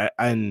us, and I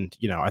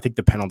think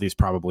the penalty is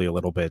probably a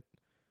little bit.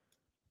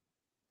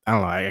 I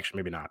don't know.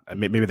 Actually, maybe not.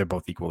 Maybe they're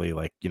both equally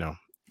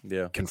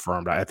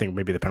confirmed. I think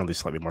maybe the penalty is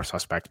slightly more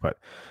suspect, but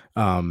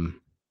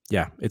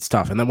it's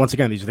tough. And then once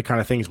again, these are the kind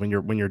of things when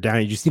you're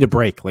down, you just need a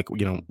break. Like,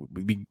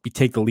 we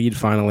take the lead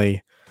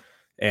finally,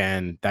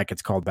 and that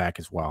gets called back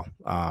as well.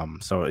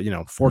 So,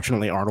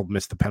 fortunately Arnold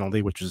missed the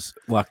penalty, which is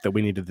luck that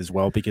we needed as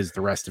well, because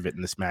the rest of it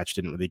in this match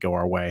didn't really go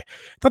our way.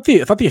 I thought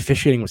the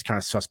officiating was kind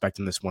of suspect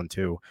in this one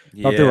too.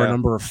 I thought there were a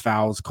number of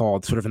fouls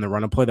called sort of in the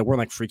run of play that weren't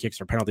like free kicks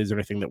or penalties or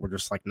anything, that were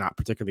just like not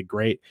particularly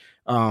great.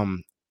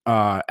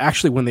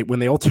 Actually, when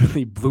they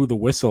ultimately blew the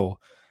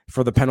whistle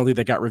for the penalty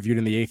that got reviewed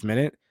in the 8th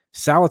minute,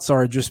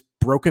 Salazar just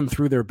broken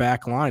through their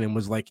back line and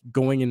was like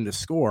going in to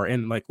score.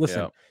 And like,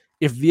 listen,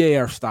 if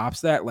VAR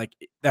stops that, like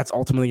that's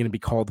ultimately going to be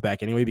called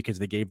back anyway because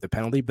they gave the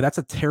penalty. But that's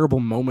a terrible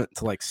moment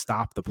to like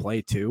stop the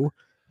play too,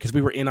 because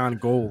we were in on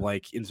goal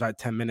like inside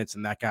 10 minutes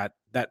and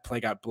that play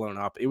got blown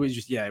up. It was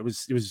just it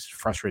was a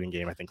frustrating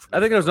game. I think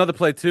there was another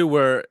play too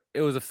where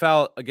it was a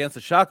foul against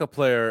a Schalke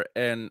player,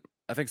 and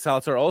I think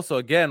Salazar also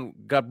again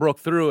got broke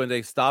through, and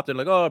they stopped and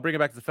like, oh, bring it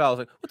back to the foul. I was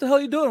like, what the hell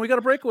are you doing? We got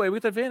a breakaway. We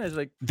got the advantage.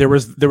 Like there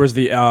was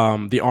the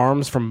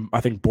arms from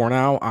I think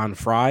Bornau on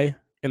Fry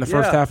in the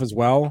first half as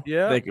well.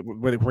 Yeah, like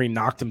where he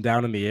knocked him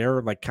down in the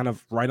air, like kind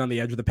of right on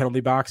the edge of the penalty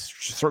box.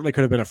 Certainly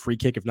could have been a free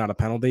kick if not a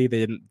penalty. They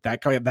didn't.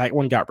 That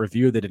one got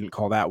reviewed. They didn't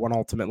call that one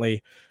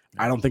ultimately.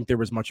 I don't think there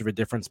was much of a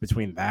difference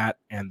between that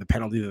and the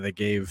penalty that they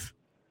gave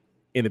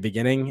in the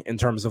beginning in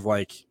terms of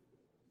like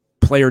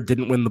player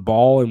didn't win the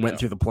ball and went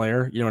through the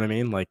player. You know what I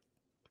mean? Like.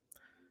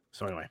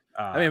 So anyway,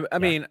 I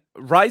mean,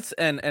 Rice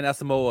and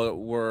Asamoah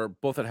were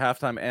both at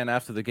halftime and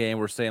after the game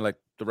were saying like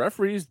the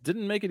referees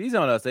didn't make it easy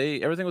on us.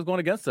 Everything was going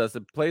against us.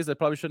 The plays that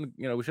probably shouldn't,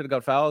 we should have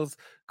got fouls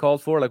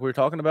called for, like we were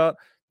talking about,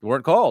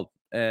 weren't called.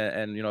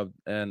 And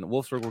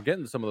Wolfsburg were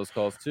getting some of those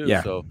calls too.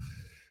 Yeah. So,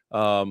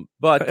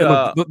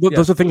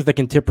 those are things that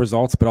can tip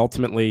results, but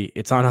ultimately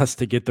it's on us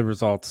to get the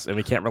results, and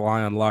we can't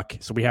rely on luck.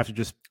 So we have to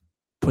just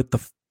put the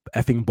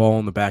effing ball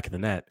in the back of the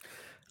net.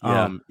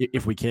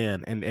 If we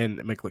can,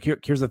 and like, look,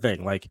 here's the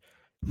thing, like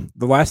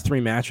the last 3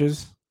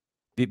 matches,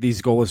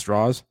 these goalless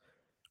draws,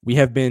 we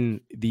have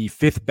been the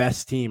 5th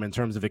best team in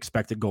terms of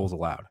expected goals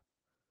allowed,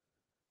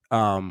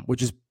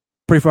 which is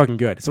pretty fucking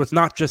good. So it's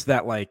not just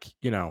that like,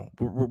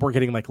 we're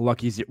getting like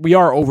lucky. We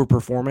are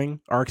overperforming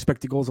our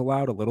expected goals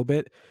allowed a little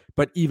bit,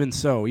 but even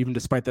so, even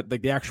despite that,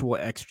 like the actual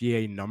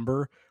XGA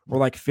number, we're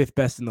like 5th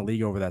best in the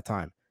league over that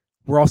time.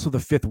 We're also the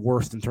 5th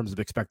worst in terms of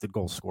expected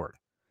goals scored.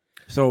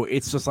 So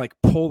it's just like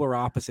polar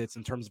opposites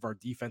in terms of our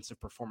defensive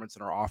performance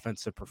and our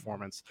offensive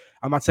performance.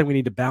 I'm not saying we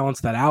need to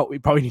balance that out. We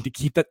probably need to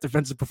keep that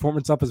defensive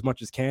performance up as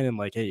much as can. And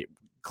like, hey,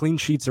 clean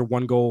sheets or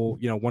one goal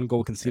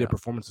conceded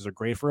performances are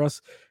great for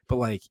us. But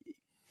like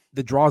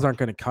the draws aren't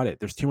going to cut it.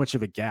 There's too much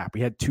of a gap.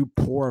 We had too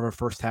poor of a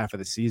first half of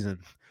the season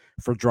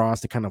for draws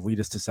to kind of lead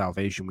us to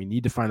salvation. We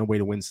need to find a way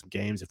to win some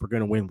games. If we're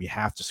going to win, we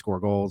have to score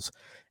goals.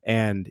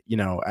 And,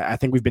 I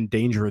think we've been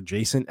danger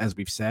adjacent, as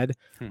we've said.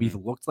 Mm-hmm. We've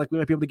looked like we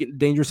might be able to get in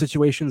dangerous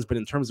situations, but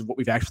in terms of what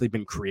we've actually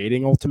been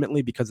creating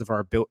ultimately because of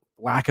our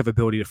lack of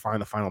ability to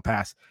find the final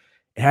pass,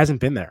 it hasn't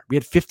been there. We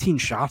had 15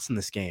 shots in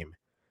this game.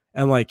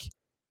 And like,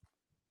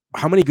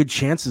 how many good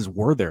chances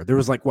were there? There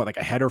was like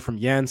a header from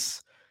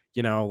Jens,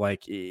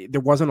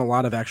 there wasn't a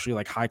lot of actually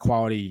like high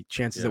quality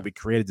chances that we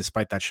created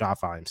despite that shot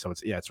volume. So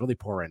it's really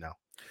poor right now.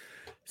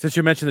 Since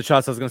you mentioned the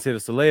shots, I was going to say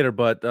this later,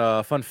 but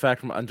fun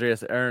fact from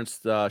Andreas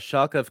Ernst,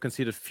 Schalke have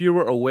conceded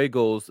fewer away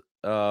goals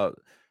than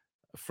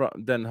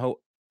I'm going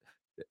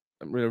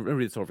to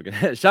read this over again.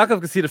 Schalke have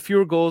conceded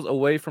fewer goals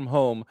away from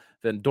home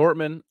than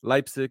Dortmund,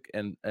 Leipzig,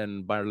 and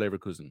Bayer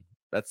Leverkusen.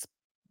 That's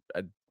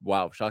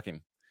wow,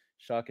 shocking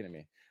to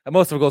me. And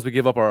most of the goals we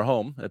give up are at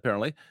home,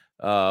 apparently,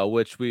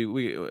 which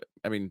Union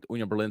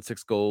Berlin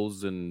 6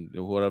 goals and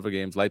whatever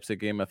games. Leipzig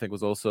game, I think,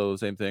 was also the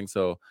same thing.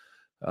 So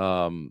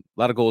a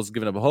lot of goals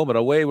given up at home, but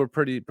away we're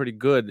pretty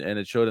good, and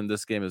it showed in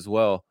this game as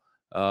well.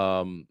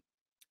 You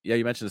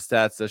mentioned the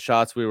stats. The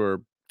shots, we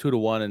were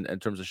 2-1 in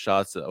terms of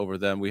shots over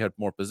them. We had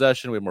more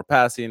possession, we had more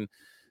passing.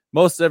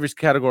 Most every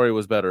category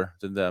was better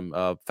than them.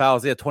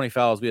 Fouls, they had 20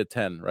 fouls, we had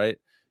 10, right?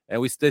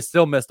 And they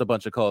still missed a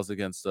bunch of calls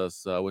against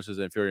us, which is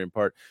the infuriating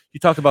part. You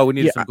talked about we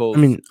needed some goals.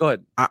 Go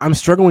ahead. I'm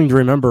struggling to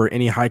remember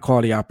any high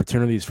quality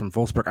opportunities from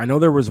Wolfsburg. I know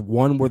there was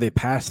one where they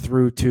passed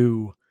through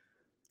to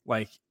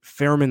like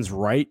Fairman's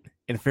right,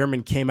 and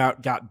Fairman came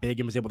out, got big,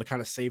 and was able to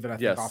kind of save it, I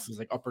think, off his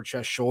like upper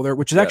chest shoulder,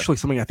 which is actually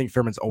something I think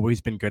Fairman's always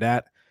been good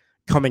at.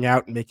 Coming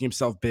out and making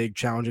himself big,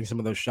 challenging some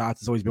of those shots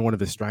has always been one of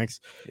his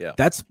strengths. Yeah,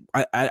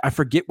 I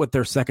forget what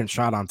their second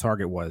shot on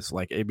target was.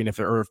 Like, I mean, if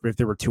there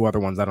were 2 other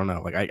ones, I don't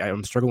know. Like,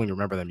 I'm struggling to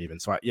remember them even.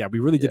 So we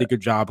really did a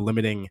good job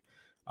limiting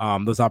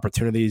those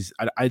opportunities.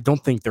 I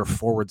don't think their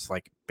forwards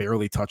like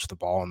barely touched the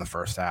ball in the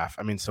first half.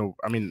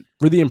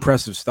 Really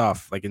impressive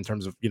stuff, like in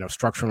terms of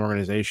structure and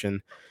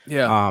organization.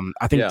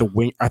 I think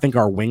I think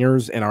our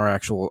wingers and our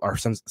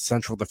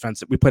central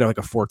defensive, we played like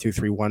a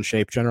 4-2-3-1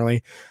 shape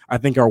generally. I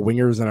think our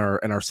wingers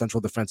and our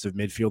central defensive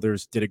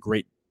midfielders did a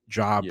great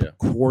job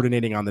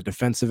coordinating on the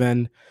defensive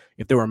end.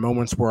 If there were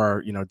moments where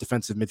our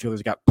defensive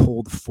midfielders got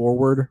pulled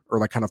forward or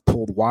like kind of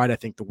pulled wide, I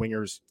think the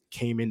wingers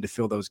came in to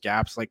fill those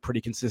gaps like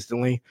pretty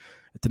consistently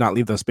to not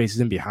leave those spaces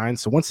in behind.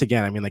 So once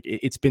again,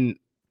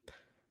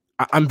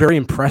 I'm very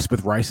impressed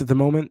with Rice at the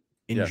moment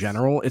in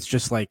general. It's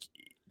just like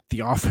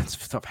the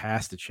offensive stuff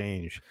has to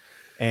change.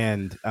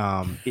 And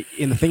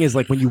the thing is,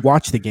 like, when you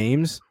watch the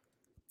games,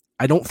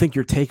 I don't think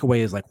your takeaway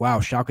is like, wow,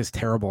 Schalke's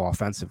terrible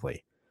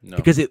offensively. No.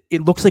 Because it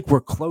looks like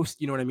we're close.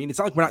 You know what I mean? It's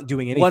not like we're not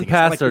doing anything. One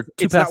pass or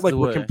two passes not like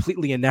away. We're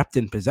completely inept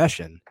in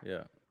possession.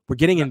 Yeah. We're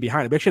getting in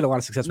behind. We actually had a lot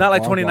of success. Not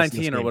like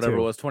 2019 or whatever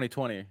it was,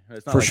 2020.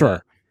 It's not for like sure.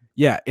 That.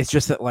 Yeah, it's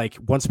just that, like,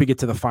 once we get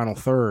to the final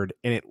third,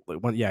 and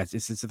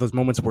it's those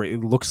moments where it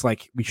looks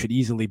like we should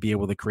easily be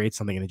able to create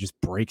something, and it just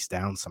breaks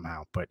down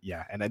somehow. But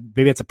yeah, and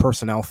maybe it's a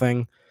personnel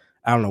thing.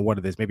 I don't know what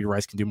it is. Maybe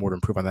Rice can do more to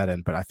improve on that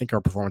end, but I think our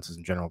performances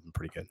in general have been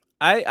pretty good.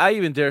 I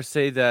even dare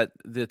say that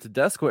the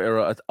Tedesco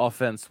era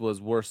offense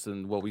was worse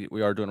than what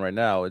we are doing right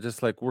now. It's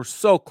just like we're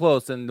so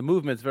close, and the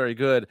movement's very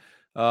good.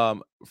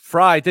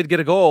 Fry did get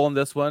a goal on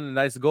this one, a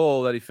nice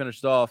goal that he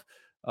finished off.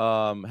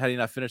 Had he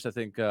not finished, I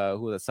think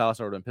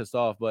Salazar would have been pissed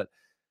off. But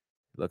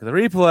look at the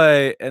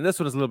replay, and this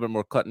one is a little bit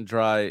more cut and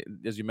dry.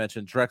 As you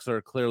mentioned,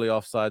 Drexler clearly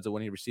offsides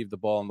when he received the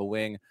ball on the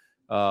wing.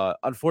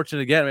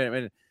 Unfortunate again. I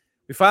mean,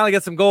 we finally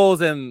get some goals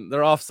and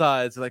they're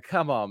offsides. Like,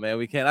 come on, man,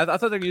 we can't. I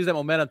thought they were gonna use that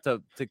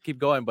momentum to keep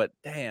going, but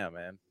damn,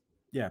 man.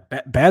 Yeah,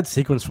 bad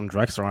sequence from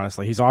Drexler,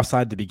 honestly. He's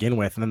offside to begin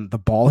with, and then the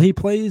ball he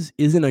plays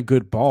isn't a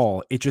good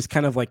ball. It just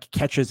kind of like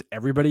catches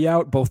everybody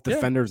out, both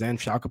defenders and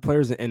Schalke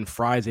players, and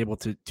Fry is able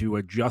to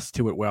adjust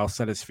to it well,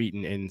 set his feet,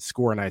 and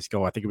score a nice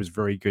goal. I think it was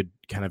very good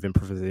kind of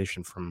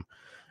improvisation from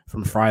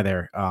Fry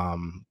there.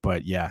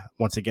 But yeah,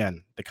 once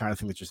again, the kind of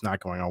thing that's just not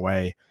going our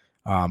way.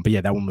 But yeah,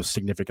 that one was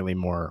significantly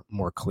more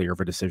clear of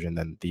a decision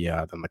than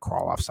the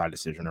Crawl offside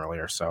decision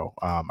earlier. So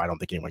I don't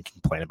think anyone can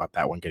complain about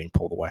that one getting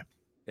pulled away.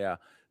 Yeah.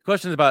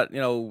 Questions about,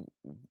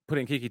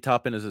 putting Kiki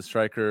Top in as a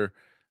striker.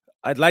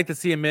 I'd like to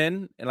see him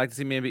in and like to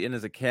see maybe in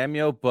as a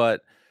cameo,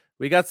 but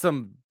we got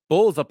some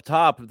bulls up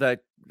top that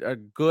are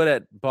good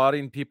at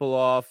bodying people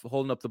off,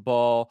 holding up the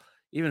ball,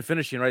 even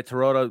finishing, right?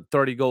 Terodde,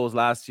 30 goals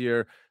last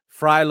year.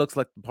 Fry looks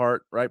like the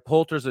part, right?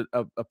 Polter's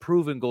a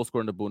proven goal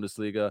scorer in the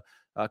Bundesliga.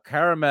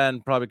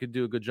 Karaman probably could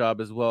do a good job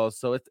as well.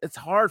 So it's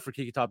hard for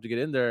Kiki Top to get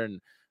in there. And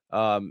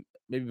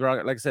maybe,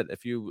 like I said,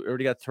 if you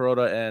already got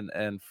Terodde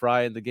and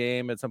Fry in the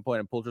game at some point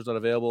and Polter's not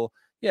available,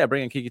 yeah,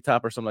 bring in Kiki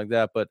Top or something like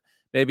that. But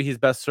maybe he's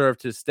best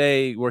served to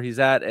stay where he's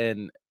at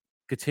and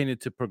continue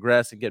to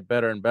progress and get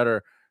better and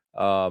better.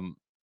 I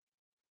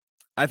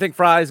think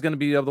Fry is going to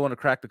be the one to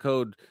crack the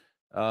code.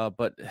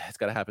 But it's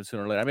got to happen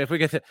sooner or later. I mean, if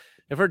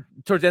we're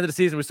towards the end of the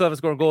season, we still haven't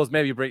scored goals,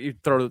 maybe you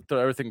throw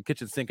everything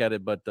kitchen sink at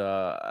it. But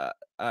I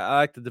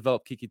like to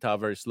develop Kiki Ta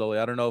very slowly.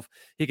 I don't know if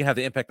he can have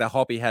the impact that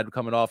Hoppe had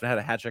coming off and had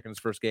a hat trick in his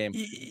first game.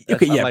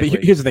 Okay, yeah, but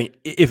here's the thing: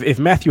 if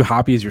Matthew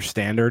Hoppe is your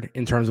standard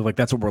in terms of like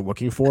that's what we're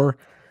looking for.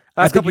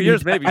 Last couple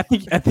years, maybe. I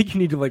think you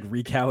need to like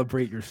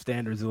recalibrate your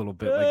standards a little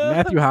bit. Like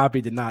Matthew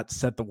Hoppe did not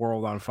set the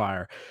world on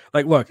fire.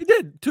 Like, look, he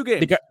did 2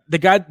 games. The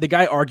guy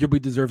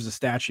arguably deserves a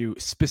statue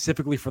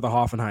specifically for the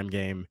Hoffenheim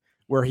game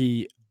where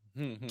he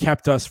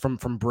kept us from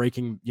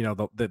breaking,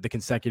 the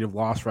consecutive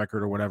loss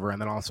record or whatever,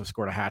 and then also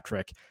scored a hat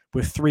trick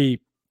with 3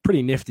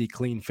 pretty nifty,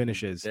 clean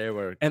finishes. They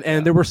were,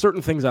 and there were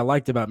certain things I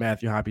liked about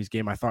Matthew Hoppe's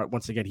game. I thought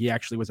once again he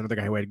actually was another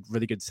guy who had a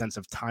really good sense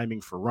of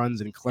timing for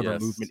runs and clever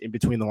movement in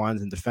between the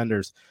lines and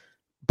defenders.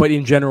 But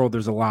in general,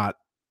 there's a lot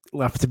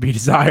left to be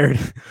desired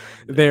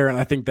there, and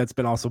I think that's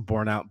been also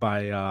borne out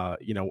by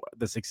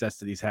the success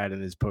that he's had in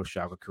his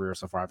post-Schalke career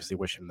so far. Obviously,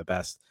 wish him the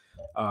best.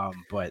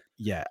 But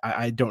yeah,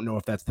 I don't know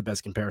if that's the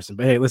best comparison.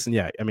 But hey, listen,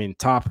 yeah, I mean,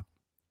 Top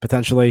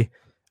potentially.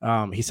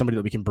 He's somebody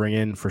that we can bring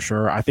in for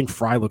sure. I think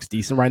Fry looks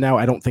decent right now.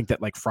 I don't think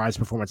that like Fry's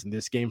performance in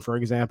this game, for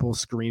example,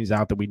 screams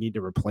out that we need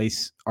to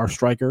replace our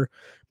striker.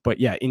 But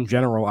yeah, in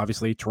general,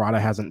 obviously, Terodde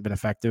hasn't been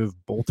effective.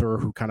 Bolter,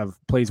 who kind of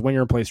plays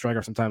winger and plays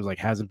striker sometimes, like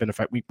hasn't been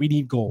effective. We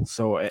need goals.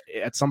 So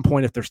at some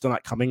point, if they're still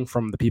not coming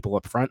from the people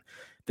up front,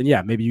 then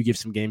yeah, maybe you give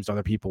some games to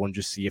other people and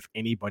just see if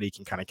anybody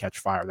can kind of catch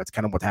fire. That's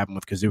kind of what happened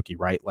with Kazuki,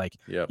 right? Like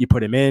you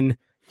put him in,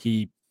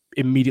 he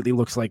immediately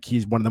looks like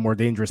he's one of the more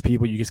dangerous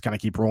people. You just kind of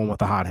keep rolling with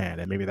the hot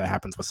hand, and maybe that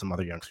happens with some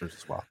other youngsters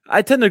as well.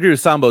 I tend to agree with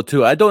Sambo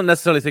too. I don't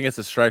necessarily think it's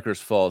the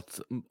striker's fault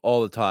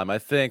all the time. I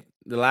think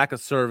the lack of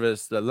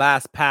service, the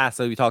last pass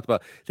that we talked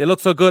about, they look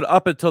so good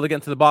up until they get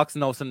into the box,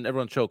 and all of a sudden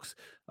everyone chokes.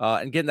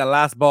 And getting that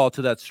last ball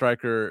to that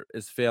striker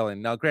is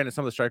failing. Now, granted,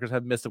 some of the strikers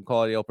have missed some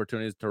quality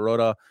opportunities.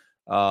 Terodde,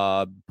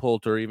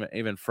 Polter,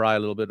 even Fry a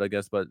little bit, I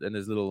guess, but in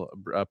his little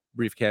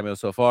brief cameo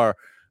so far.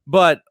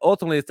 But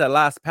ultimately, it's that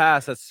last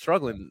pass that's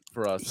struggling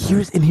for us.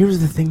 Here's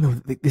the thing,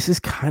 though. This is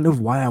kind of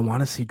why I want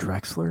to see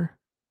Drexler,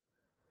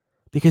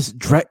 because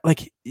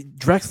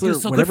Drexler,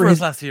 so whatever his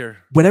last year,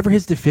 whatever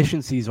his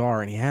deficiencies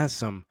are, and he has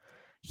some,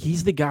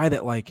 he's the guy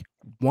that like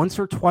once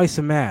or twice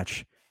a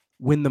match,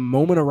 when the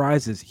moment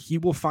arises, he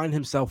will find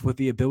himself with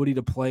the ability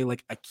to play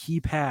like a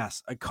key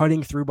pass, a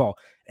cutting through ball,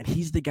 and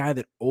he's the guy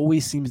that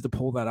always seems to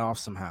pull that off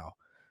somehow.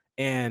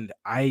 And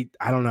I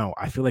don't know.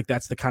 I feel like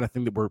that's the kind of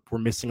thing that we're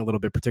missing a little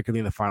bit, particularly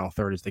in the final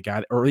third, is the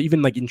guy, or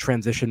even like in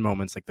transition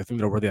moments, like the thing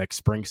that'll really like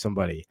spring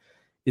somebody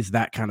is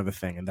that kind of a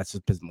thing. And that's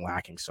just been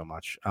lacking so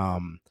much.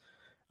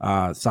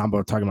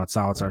 Sambo talking about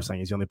Salazar saying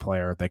he's the only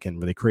player that can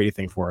really create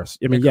anything for us.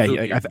 I mean,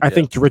 I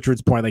think to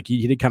Richard's point, like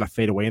he did kind of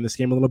fade away in this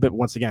game a little bit. But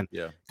once again,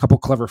 a couple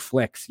clever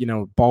flicks,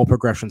 ball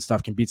progression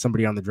stuff, can beat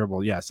somebody on the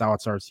dribble. Yeah,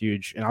 Salazar is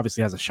huge and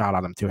obviously has a shot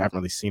on him too. I haven't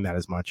really seen that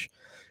as much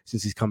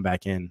since he's come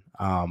back in.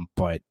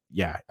 But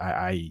yeah,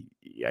 he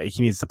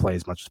needs to play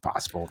as much as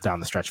possible down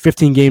the stretch.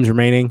 15 games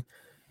remaining.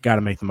 Got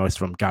to make the most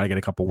of them. Got to get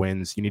a couple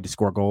wins. You need to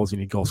score goals. You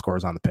need goal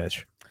scorers on the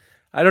pitch.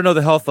 I don't know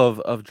the health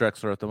of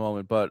Drexler at the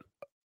moment, but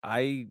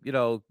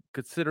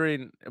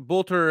considering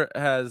Bolter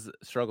has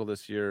struggled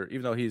this year,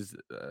 even though he's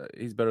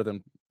better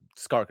than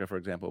Skarka, for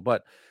example.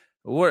 But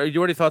what are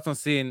your thoughts on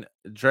seeing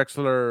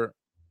Drexler,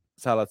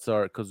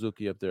 Salazar,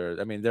 Kozuki up there?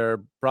 I mean,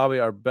 they're probably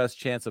our best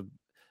chance of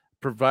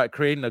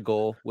creating a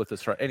goal with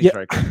any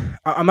striker.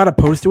 I'm not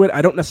opposed to it.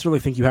 I don't necessarily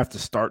think you have to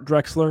start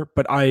Drexler,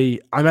 but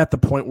I'm at the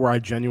point where I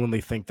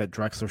genuinely think that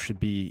Drexler should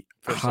be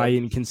high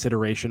in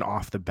consideration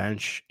off the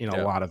bench in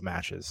a lot of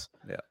matches.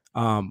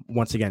 Yeah.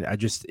 Once again,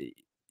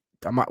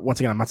 I'm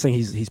not saying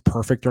he's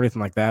perfect or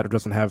anything like that, or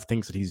doesn't have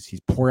things that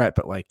he's poor at,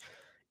 but like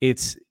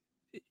it's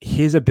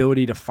his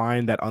ability to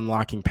find that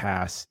unlocking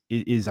pass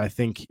is I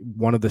think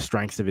one of the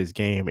strengths of his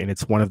game, and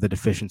it's one of the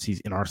deficiencies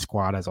in our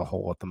squad as a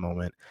whole at the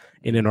moment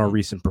and in our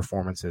recent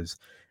performances.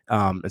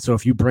 And so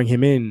if you bring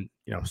him in,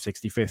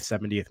 65th,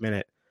 70th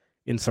minute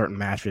in certain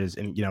matches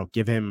and,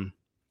 give him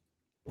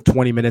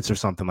 20 minutes or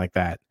something like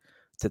that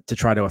to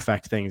try to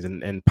affect things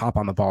and pop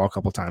on the ball a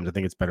couple times, I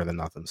think it's better than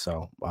nothing.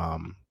 So,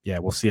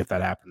 we'll see if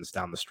that happens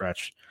down the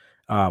stretch.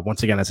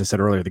 Once again, as I said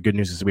earlier, the good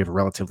news is that we have a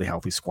relatively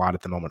healthy squad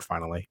at the moment,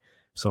 finally.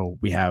 So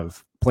we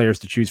have players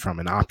to choose from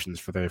and options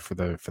for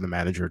the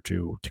manager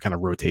to kind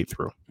of rotate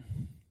through.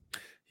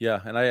 Yeah,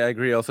 and I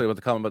agree also with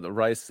the comment about the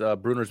Rice.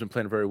 Bruner's been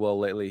playing very well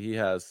lately.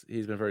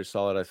 He's been very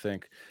solid, I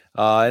think.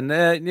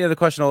 The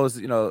question always,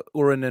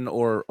 Uronen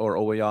or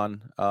Owayan.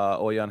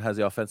 Owayan has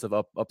the offensive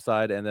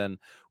upside, and then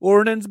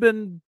Uronen's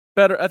been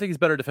better. I think he's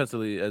better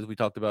defensively, as we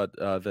talked about,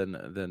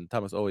 than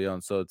Thomas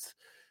Owayan. So it's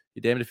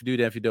you damned if you do,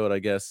 damned if you don't, I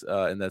guess,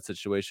 in that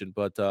situation.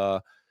 But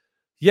I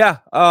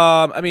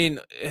mean.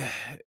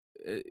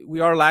 We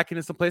are lacking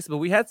in some places, but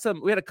we had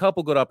a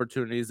couple good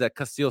opportunities that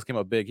Casteels came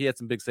up big. He had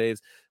some big saves.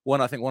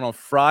 One on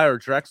Fry or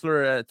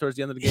Drexler towards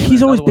the end of the game.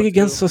 He's always big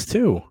against us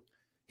too.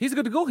 He's a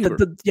good goalkeeper.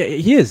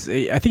 He is.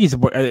 I think he's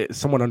a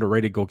somewhat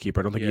underrated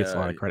goalkeeper. I don't think he gets a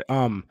lot of credit.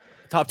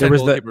 Top 10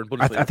 goalkeeper.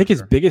 I think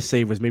his biggest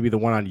save was maybe the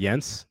one on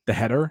Jens, the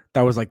header.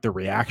 That was like the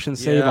reaction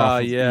save.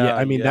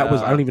 That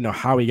was. I don't even know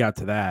how he got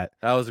to that.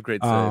 That was a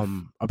great save.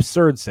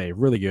 Absurd save.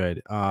 Really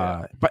good.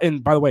 But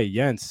by the way,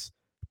 Jens,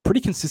 pretty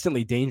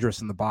consistently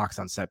dangerous in the box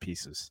on set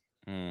pieces.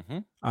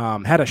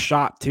 Mm-hmm. Had a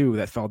shot too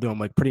that fell to him,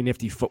 like pretty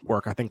nifty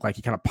footwork. I think like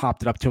he kind of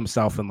popped it up to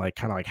himself and like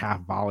kind of like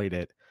half volleyed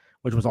it,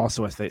 which was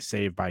also a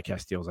save by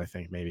Casteels, I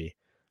think maybe.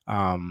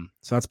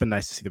 So that's been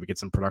nice to see that we get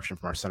some production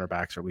from our center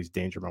backs or at least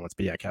danger moments.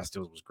 But yeah,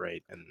 Casteels was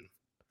great. And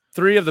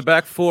 3 of the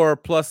back 4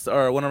 plus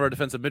one of our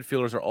defensive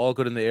midfielders are all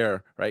good in the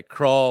air, right?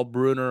 Krall,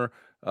 Brunner,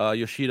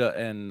 Yoshida,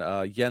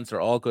 and Jens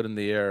are all good in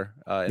the air.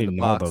 In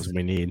the box. All those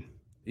we need.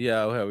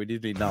 Yeah, we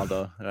did need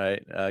Naldo,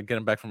 right? Get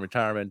him back from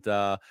retirement.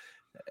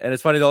 And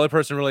it's funny, the only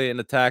person really in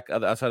attack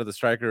outside of the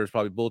striker is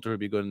probably Bolter, who'd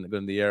be good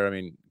in the air. I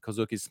mean,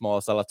 Kozuki's small,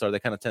 Salazar, they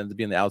kind of tend to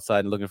be on the outside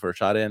and looking for a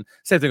shot in.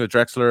 Same thing with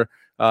Drexler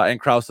and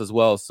Kraus as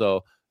well.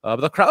 So, but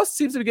the Kraus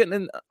seems to be getting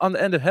in on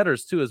the end of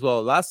headers too as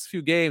well. Last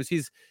few games,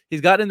 he's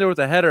gotten in there with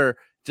a header,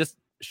 just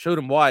showed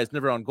him why. It's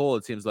never on goal,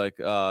 it seems like.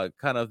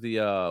 Kind of the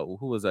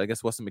who was it? I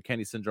guess Weston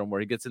McKennie syndrome, where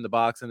he gets in the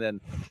box and then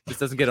just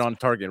doesn't get on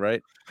target,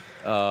 right?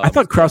 I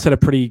thought Kraus had a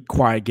pretty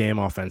quiet game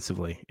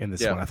offensively in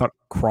this one. I thought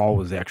Krall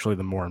was actually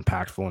the more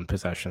impactful in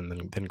possession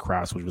than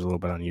Kraus, which was a little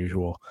bit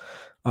unusual.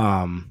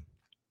 I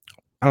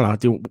don't know,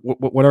 dude.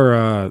 What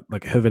are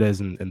like Hvides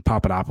and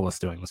Papadopoulos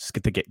doing? Let's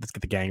get the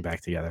gang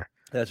back together.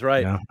 That's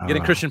right.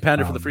 Getting Christian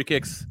Panda for the free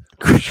kicks.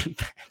 Christian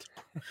Panda.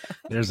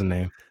 There's a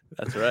name.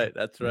 That's right.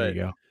 There you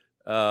go.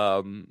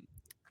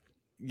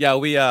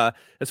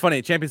 It's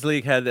funny. Champions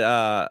League had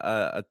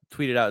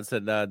tweeted out and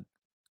said,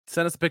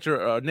 send us a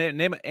picture.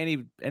 Name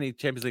any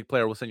Champions League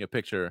player. We'll send you a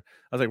picture.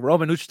 I was like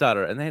Roman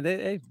Neustadter, and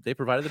they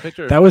provided the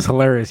picture. That was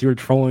hilarious. You were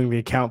trolling the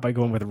account by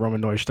going with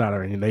Roman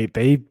Neustadter, and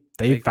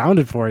they found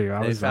it for you.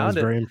 I was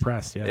very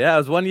impressed. Yeah, it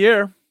was 1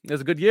 year. It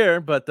was a good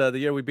year, but the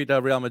year we beat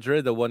Real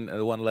Madrid, the one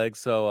leg.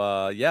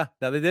 So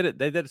now they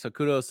did it. So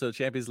kudos to the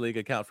Champions League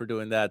account for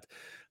doing that.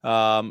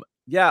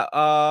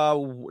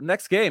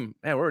 Next game.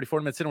 Man, we're already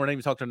 40 minutes in. We're not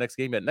even talking to our next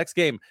game yet. Next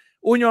game,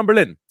 Union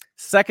Berlin,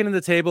 second in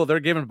the table.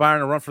 They're giving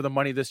Bayern a run for the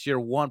money this year.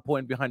 1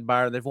 point behind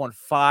Bayern. They've won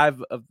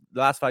 5 of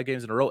the last 5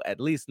 games in a row, at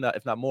least,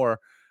 if not more.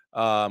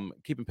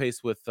 Keeping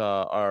pace with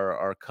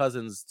our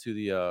cousins to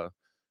the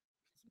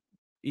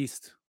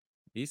east.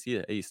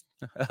 East.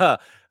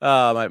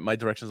 My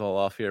direction's all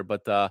off here,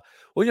 but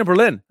Union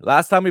Berlin.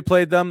 Last time we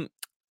played them,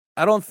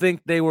 I don't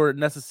think they were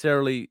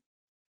necessarily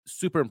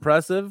super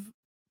impressive,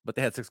 but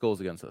they had 6 goals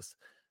against us.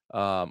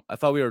 I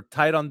thought we were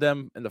tight on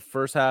them in the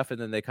first half,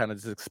 and then they kind of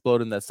just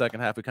exploded in that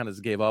second half. We kind of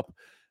just gave up.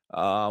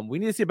 We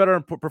need to see a better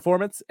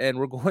performance, and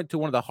we're going to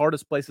one of the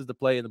hardest places to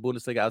play in the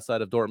Bundesliga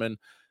outside of Dortmund.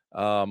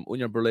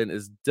 Union Berlin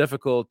is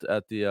difficult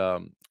at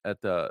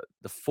the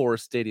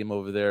Forest Stadium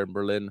over there in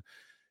Berlin.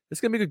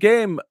 It's gonna be a good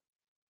game.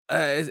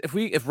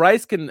 If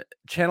Rice can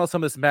channel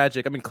some of this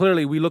magic, I mean,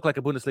 clearly we look like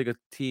a Bundesliga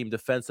team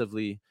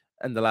defensively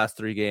in the last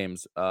 3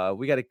 games.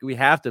 We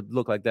have to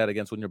look like that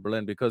against Union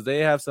Berlin because they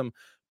have some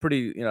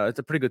pretty, it's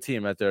a pretty good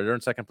team right there. They're in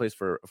second place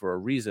for a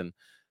reason.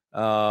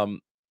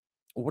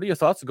 What are your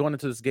thoughts going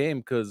into this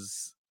game?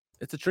 Because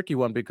it's a tricky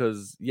one.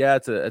 Because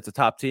it's a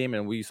top team,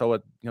 and we saw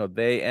what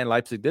they and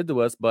Leipzig did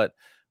to us, but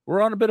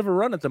we're on a bit of a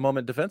run at the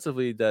moment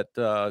defensively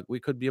that we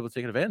could be able to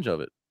take advantage of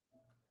it.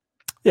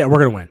 Yeah, we're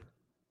gonna win.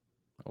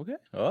 Okay.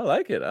 Oh, I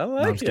like it. I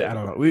like it. I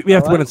don't know. We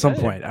have to win at some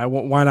point.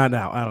 Why not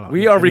now? I don't know.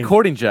 We are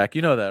recording, Jack.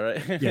 You know that,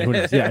 right? Yeah, who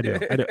knows? Yeah, I do.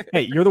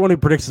 Hey, you're the one who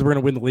predicts we're going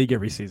to win the league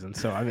every season.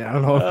 So, I mean, I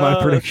don't know if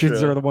my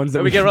predictions are the ones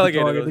that we get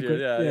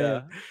relegated.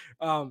 Yeah.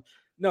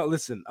 No,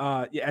 listen.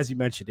 As you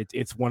mentioned,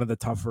 it's one of the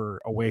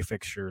tougher away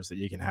fixtures that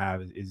you can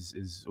have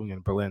is Union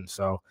Berlin.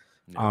 So,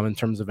 in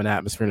terms of an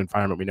atmosphere and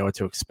environment, we know what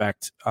to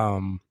expect.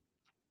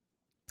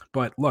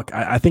 But look,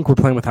 I think we're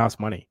playing with house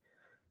money.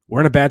 We're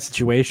in a bad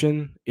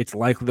situation. It's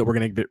likely that we're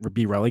going to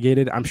be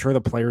relegated. I'm sure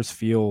the players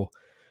feel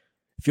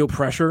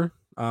pressure,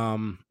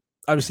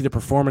 obviously, to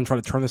perform and try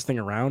to turn this thing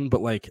around.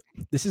 But like,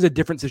 this is a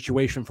different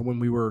situation from when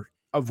we were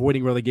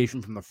avoiding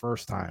relegation from the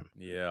first time.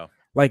 Yeah,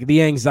 like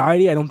the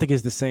anxiety, I don't think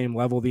is the same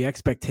level. The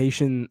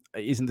expectation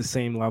isn't the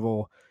same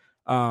level.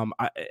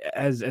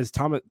 As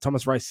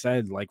Thomas Rice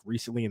said, like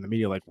recently in the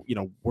media, like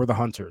we're the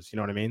hunters. You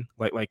know what I mean?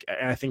 Like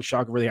I think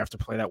Schalke really have to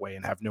play that way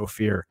and have no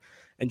fear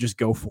and just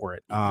go for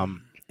it.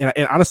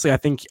 And honestly, I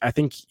think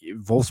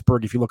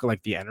Wolfsburg, if you look at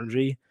like the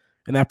energy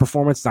in that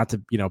performance, not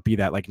to be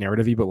that like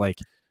narrative-y, but like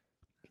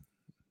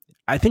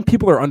I think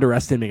people are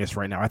underestimating us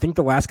right now. I think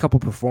the last couple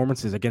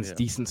performances against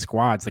decent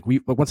squads, like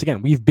once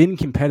again, we've been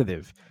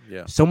competitive.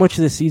 Yeah. So much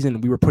of the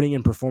season, we were putting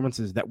in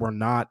performances that were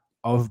not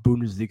of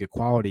Bundesliga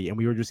quality, and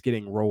we were just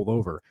getting rolled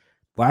over.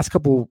 Last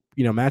couple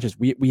matches,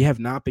 we have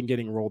not been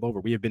getting rolled over.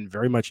 We have been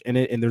very much in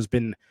it, and there's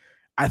been,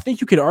 I think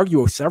you could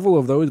argue several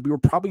of those we were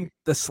probably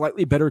the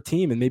slightly better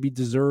team and maybe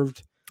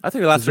deserved. I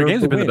think the last 3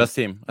 games we've been the best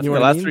team. I think the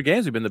last 3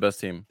 games we've been the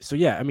best team. So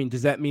yeah, I mean,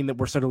 does that mean that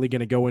we're suddenly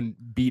going to go and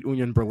beat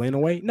Union Berlin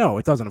away? No,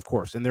 it doesn't, of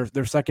course. And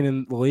they're second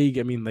in the league.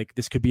 I mean, like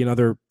this could be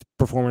another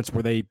performance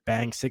where they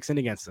bang 6 in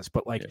against us,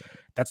 but like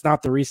that's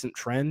not the recent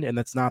trend, and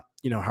that's not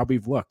how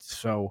we've looked.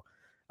 So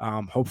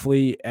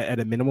hopefully at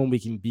a minimum we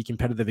can be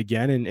competitive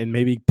again and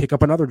maybe pick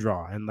up another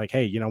draw. And like,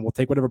 hey, we'll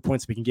take whatever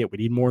points we can get. We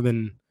need more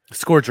than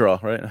score draw,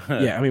 right?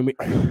 Yeah, I mean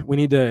we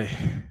need to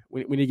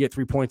get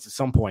 3 points at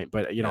some point,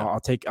 but I'll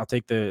take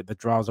the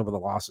draws over the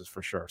losses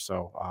for sure.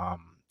 So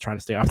trying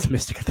to stay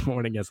optimistic at the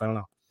moment, I guess. I don't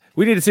know.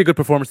 We need to see a good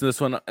performance in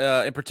this one,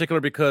 in particular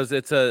because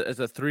it's a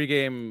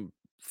 3-game,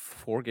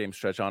 4-game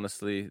stretch,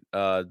 honestly,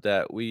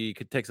 that we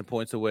could take some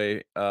points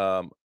away.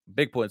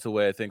 Big points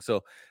away, I think.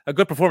 So a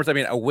good performance. I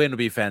mean, a win would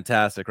be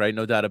fantastic, right?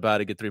 No doubt about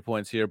it. Get 3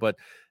 points here, but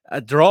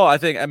a draw, I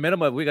think at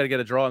minimum we got to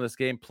get a draw in this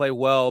game. Play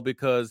well,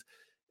 because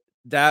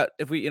that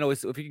if we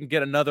can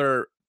get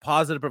another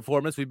positive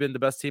performance, we've been the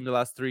best team the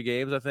last 3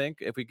 games. I think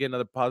if we get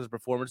another positive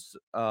performance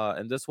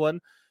in this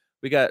one,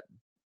 we got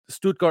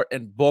Stuttgart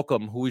and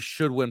Bochum, who we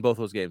should win both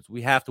those games.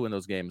 We have to win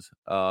those games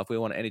if we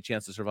want any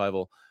chance of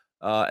survival.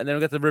 And then we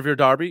got the Rivier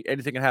Derby.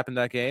 Anything can happen in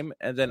that game,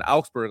 and then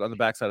Augsburg on the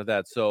backside of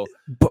that. So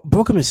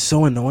Bochum is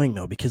so annoying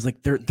though, because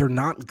like they're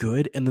not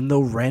good, and then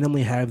they'll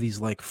randomly have these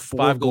like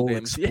 4-goal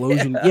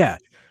explosion,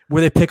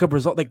 where they pick up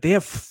result. Like they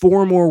have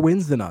 4 more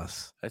wins than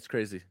us. That's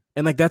crazy.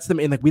 And like that's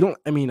them. And like we don't.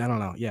 I mean, I don't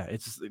know. Yeah,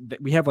 it's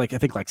we have like I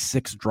think like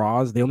 6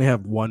 draws. They only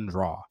have 1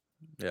 draw.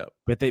 Yeah,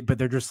 but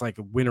they're just like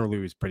win or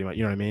lose pretty much.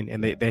 You know what I mean?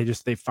 And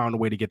they found a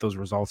way to get those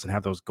results and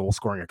have those goal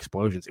scoring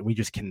explosions, and we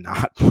just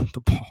cannot put the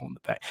ball in the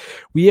back.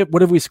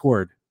 What have we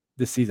scored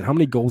this season? How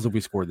many goals have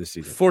we scored this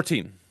season?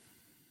 14,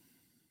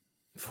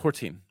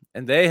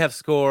 and they have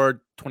scored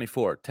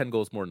 24, 10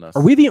 goals more than us.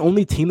 Are we the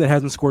only team that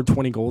hasn't scored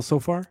 20 goals so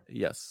far?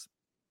 Yes.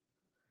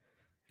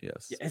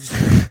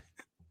 It's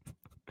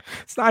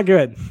not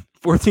good.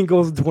 14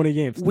 goals in 20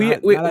 games.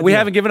 We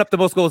haven't given up the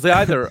most goals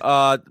either.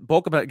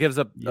 Bochum gives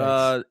up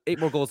 8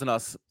 more goals than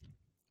us.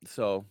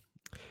 So,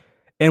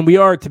 and we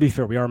are, to be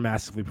fair, we are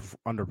massively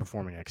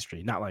underperforming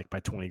XG. Not like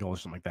by 20 goals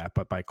or something like that,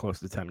 but by close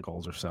to 10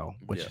 goals or so.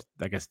 Which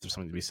I guess there's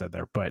something to be said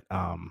there. But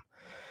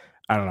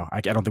I don't know. I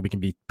don't think we can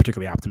be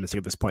particularly optimistic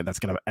at this point. That's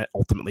going to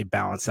ultimately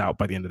balance out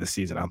by the end of the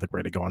season. I don't think we're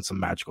going to go on some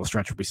magical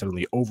stretch where we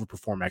suddenly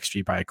overperform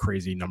XG by a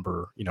crazy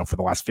number, for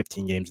the last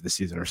 15 games of the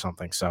season or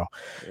something. So,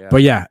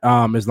 but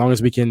as long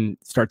as we can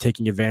start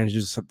taking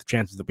advantages of the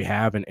chances that we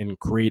have and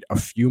create a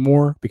few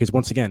more, because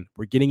once again,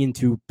 we're getting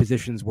into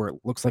positions where it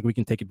looks like we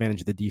can take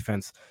advantage of the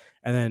defense,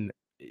 and then,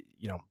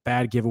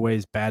 bad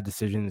giveaways, bad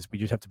decisions. We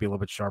just have to be a little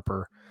bit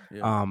sharper.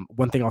 Yeah.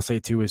 One thing I'll say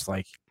too is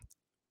like,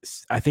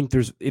 I think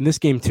there's in this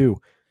game too,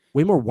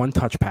 way more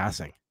one-touch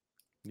passing.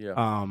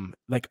 Yeah.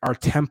 Like our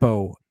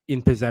tempo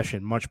in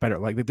possession much better.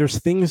 Like there's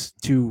things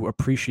to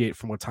appreciate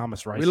from what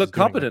Thomas Rice. We look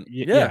competent.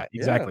 Yeah,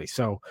 exactly.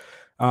 So,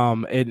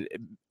 and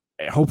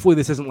hopefully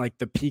this isn't like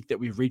the peak that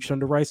we've reached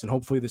under Rice, and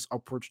hopefully this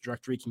upward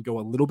trajectory can go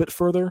a little bit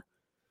further.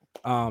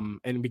 and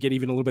we get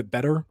even a little bit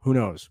better, who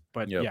knows?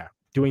 But yeah,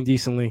 doing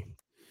decently.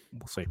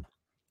 We'll see.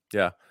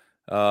 Yeah.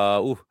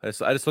 I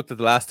just looked at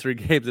the last 3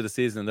 games of the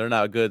season. They're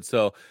not good.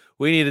 So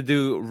we need to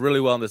do really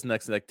well in this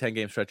next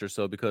 10-game stretch or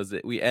so, because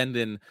we end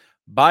in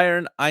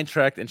Bayern,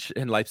 Eintracht,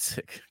 and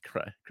Leipzig.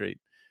 Great.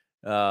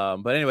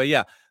 But anyway,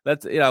 yeah, we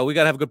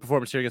got to have a good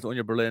performance here against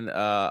Union Berlin.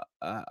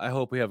 I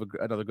hope we have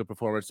another good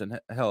performance, and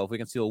hell, if we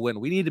can steal a win,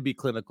 we need to be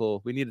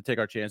clinical. We need to take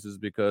our chances,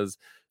 because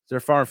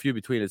they're far and few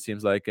between, it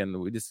seems like, and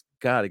we just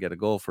got to get a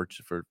goal for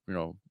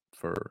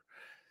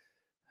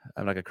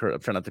I'm trying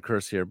not to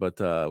curse here, but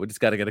we just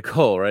got to get a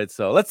goal, right?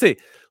 So let's see.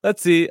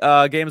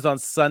 Games on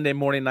Sunday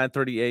morning,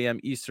 9:30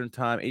 a.m. Eastern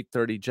time,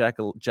 8:30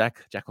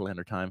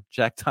 Jack-o'-lantern time,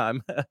 Jack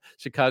time,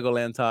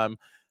 Chicagoland time.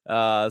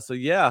 So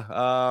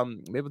yeah,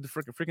 maybe we'll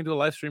freaking do a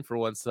live stream for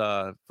once.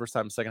 First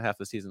time, second half of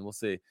the season. We'll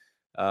see.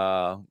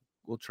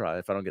 We'll try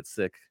if I don't get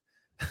sick.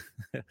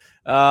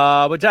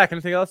 But Jack,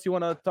 anything else you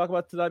want to talk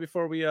about today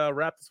before we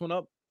wrap this one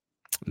up?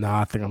 No,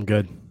 I think I'm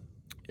good.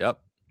 Yep.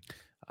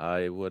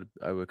 I would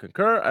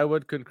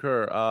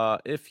concur.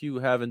 If you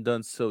haven't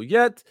done so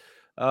yet,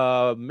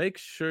 make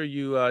sure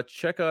you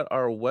check out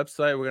our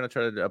website. We're gonna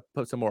try to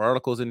put some more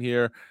articles in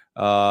here.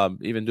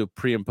 Even do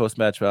pre and post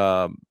match,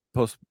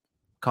 post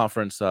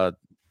conference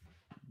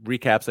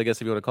recaps, I guess,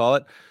 if you want to call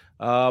it.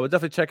 But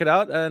definitely check it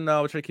out, and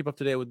we'll try to keep up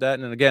to date with that.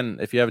 And again,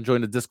 if you haven't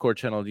joined the Discord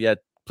channel yet,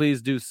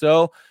 please do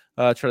so.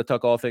 Try to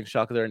talk all things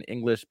Schalke there in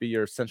English. Be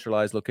your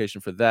centralized location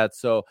for that.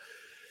 So,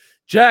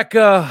 Jack,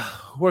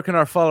 where can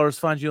our followers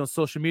find you on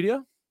social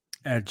media?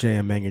 At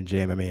JMMangan,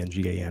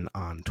 JMMANGAN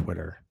on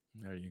Twitter.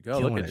 There you go.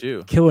 Look at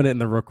you. Killing it in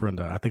the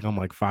Rückrunde. I think I'm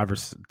like 5,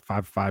 6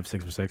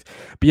 or 6.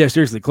 But yeah,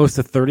 seriously, close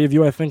to 30 of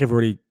you, I think, have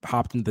already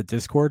hopped into the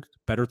Discord.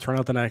 Better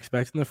turnout than I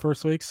expected in the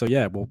first week. So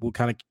yeah, we'll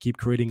kind of keep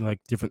creating like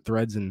different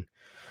threads and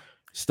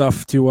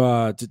stuff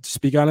to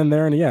speak on in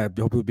there, and yeah,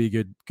 hopefully it'll be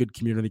a good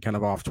community kind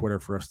of off Twitter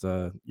for us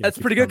to. That's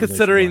pretty good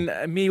considering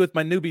me with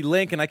my newbie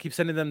link, and I keep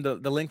sending them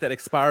the link that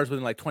expires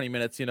within like 20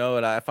 minutes, and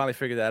I finally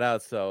figured that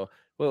out. So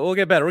we'll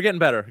get better. We're getting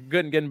better.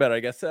 Good and getting better,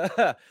 I guess.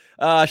 Shout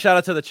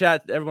out to the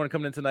chat, everyone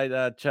coming in tonight,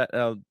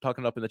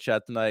 talking up in the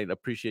chat tonight.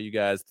 Appreciate you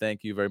guys.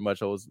 Thank you very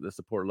much. Always the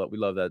support. We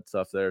love that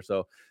stuff there.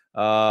 So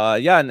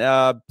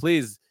and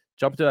please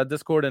jump into that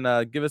Discord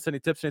and give us any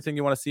tips, anything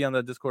you want to see on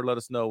the Discord. Let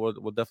us know.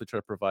 We'll definitely try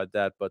to provide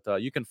that. But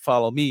you can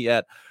follow me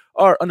at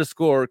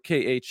R_KHARMAN.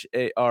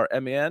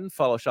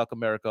 Follow Schalke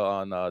America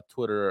on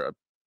Twitter,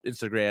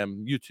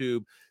 Instagram,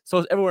 YouTube,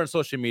 so everywhere on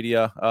social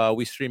media.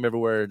 We stream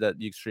everywhere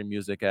that you stream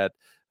music at.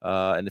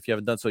 And if you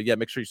haven't done so yet,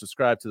 make sure you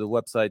subscribe to the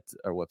website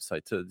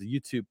to the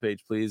YouTube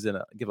page, please, and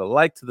give a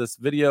like to this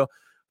video.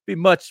 Be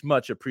much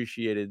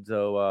appreciated.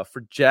 So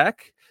for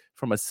Jack,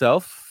 for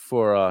myself,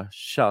 for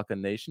Schalke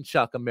Nation,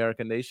 Schalke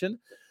America Nation,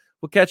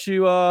 we'll catch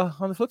you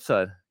on the flip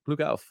side.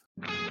 Glück auf.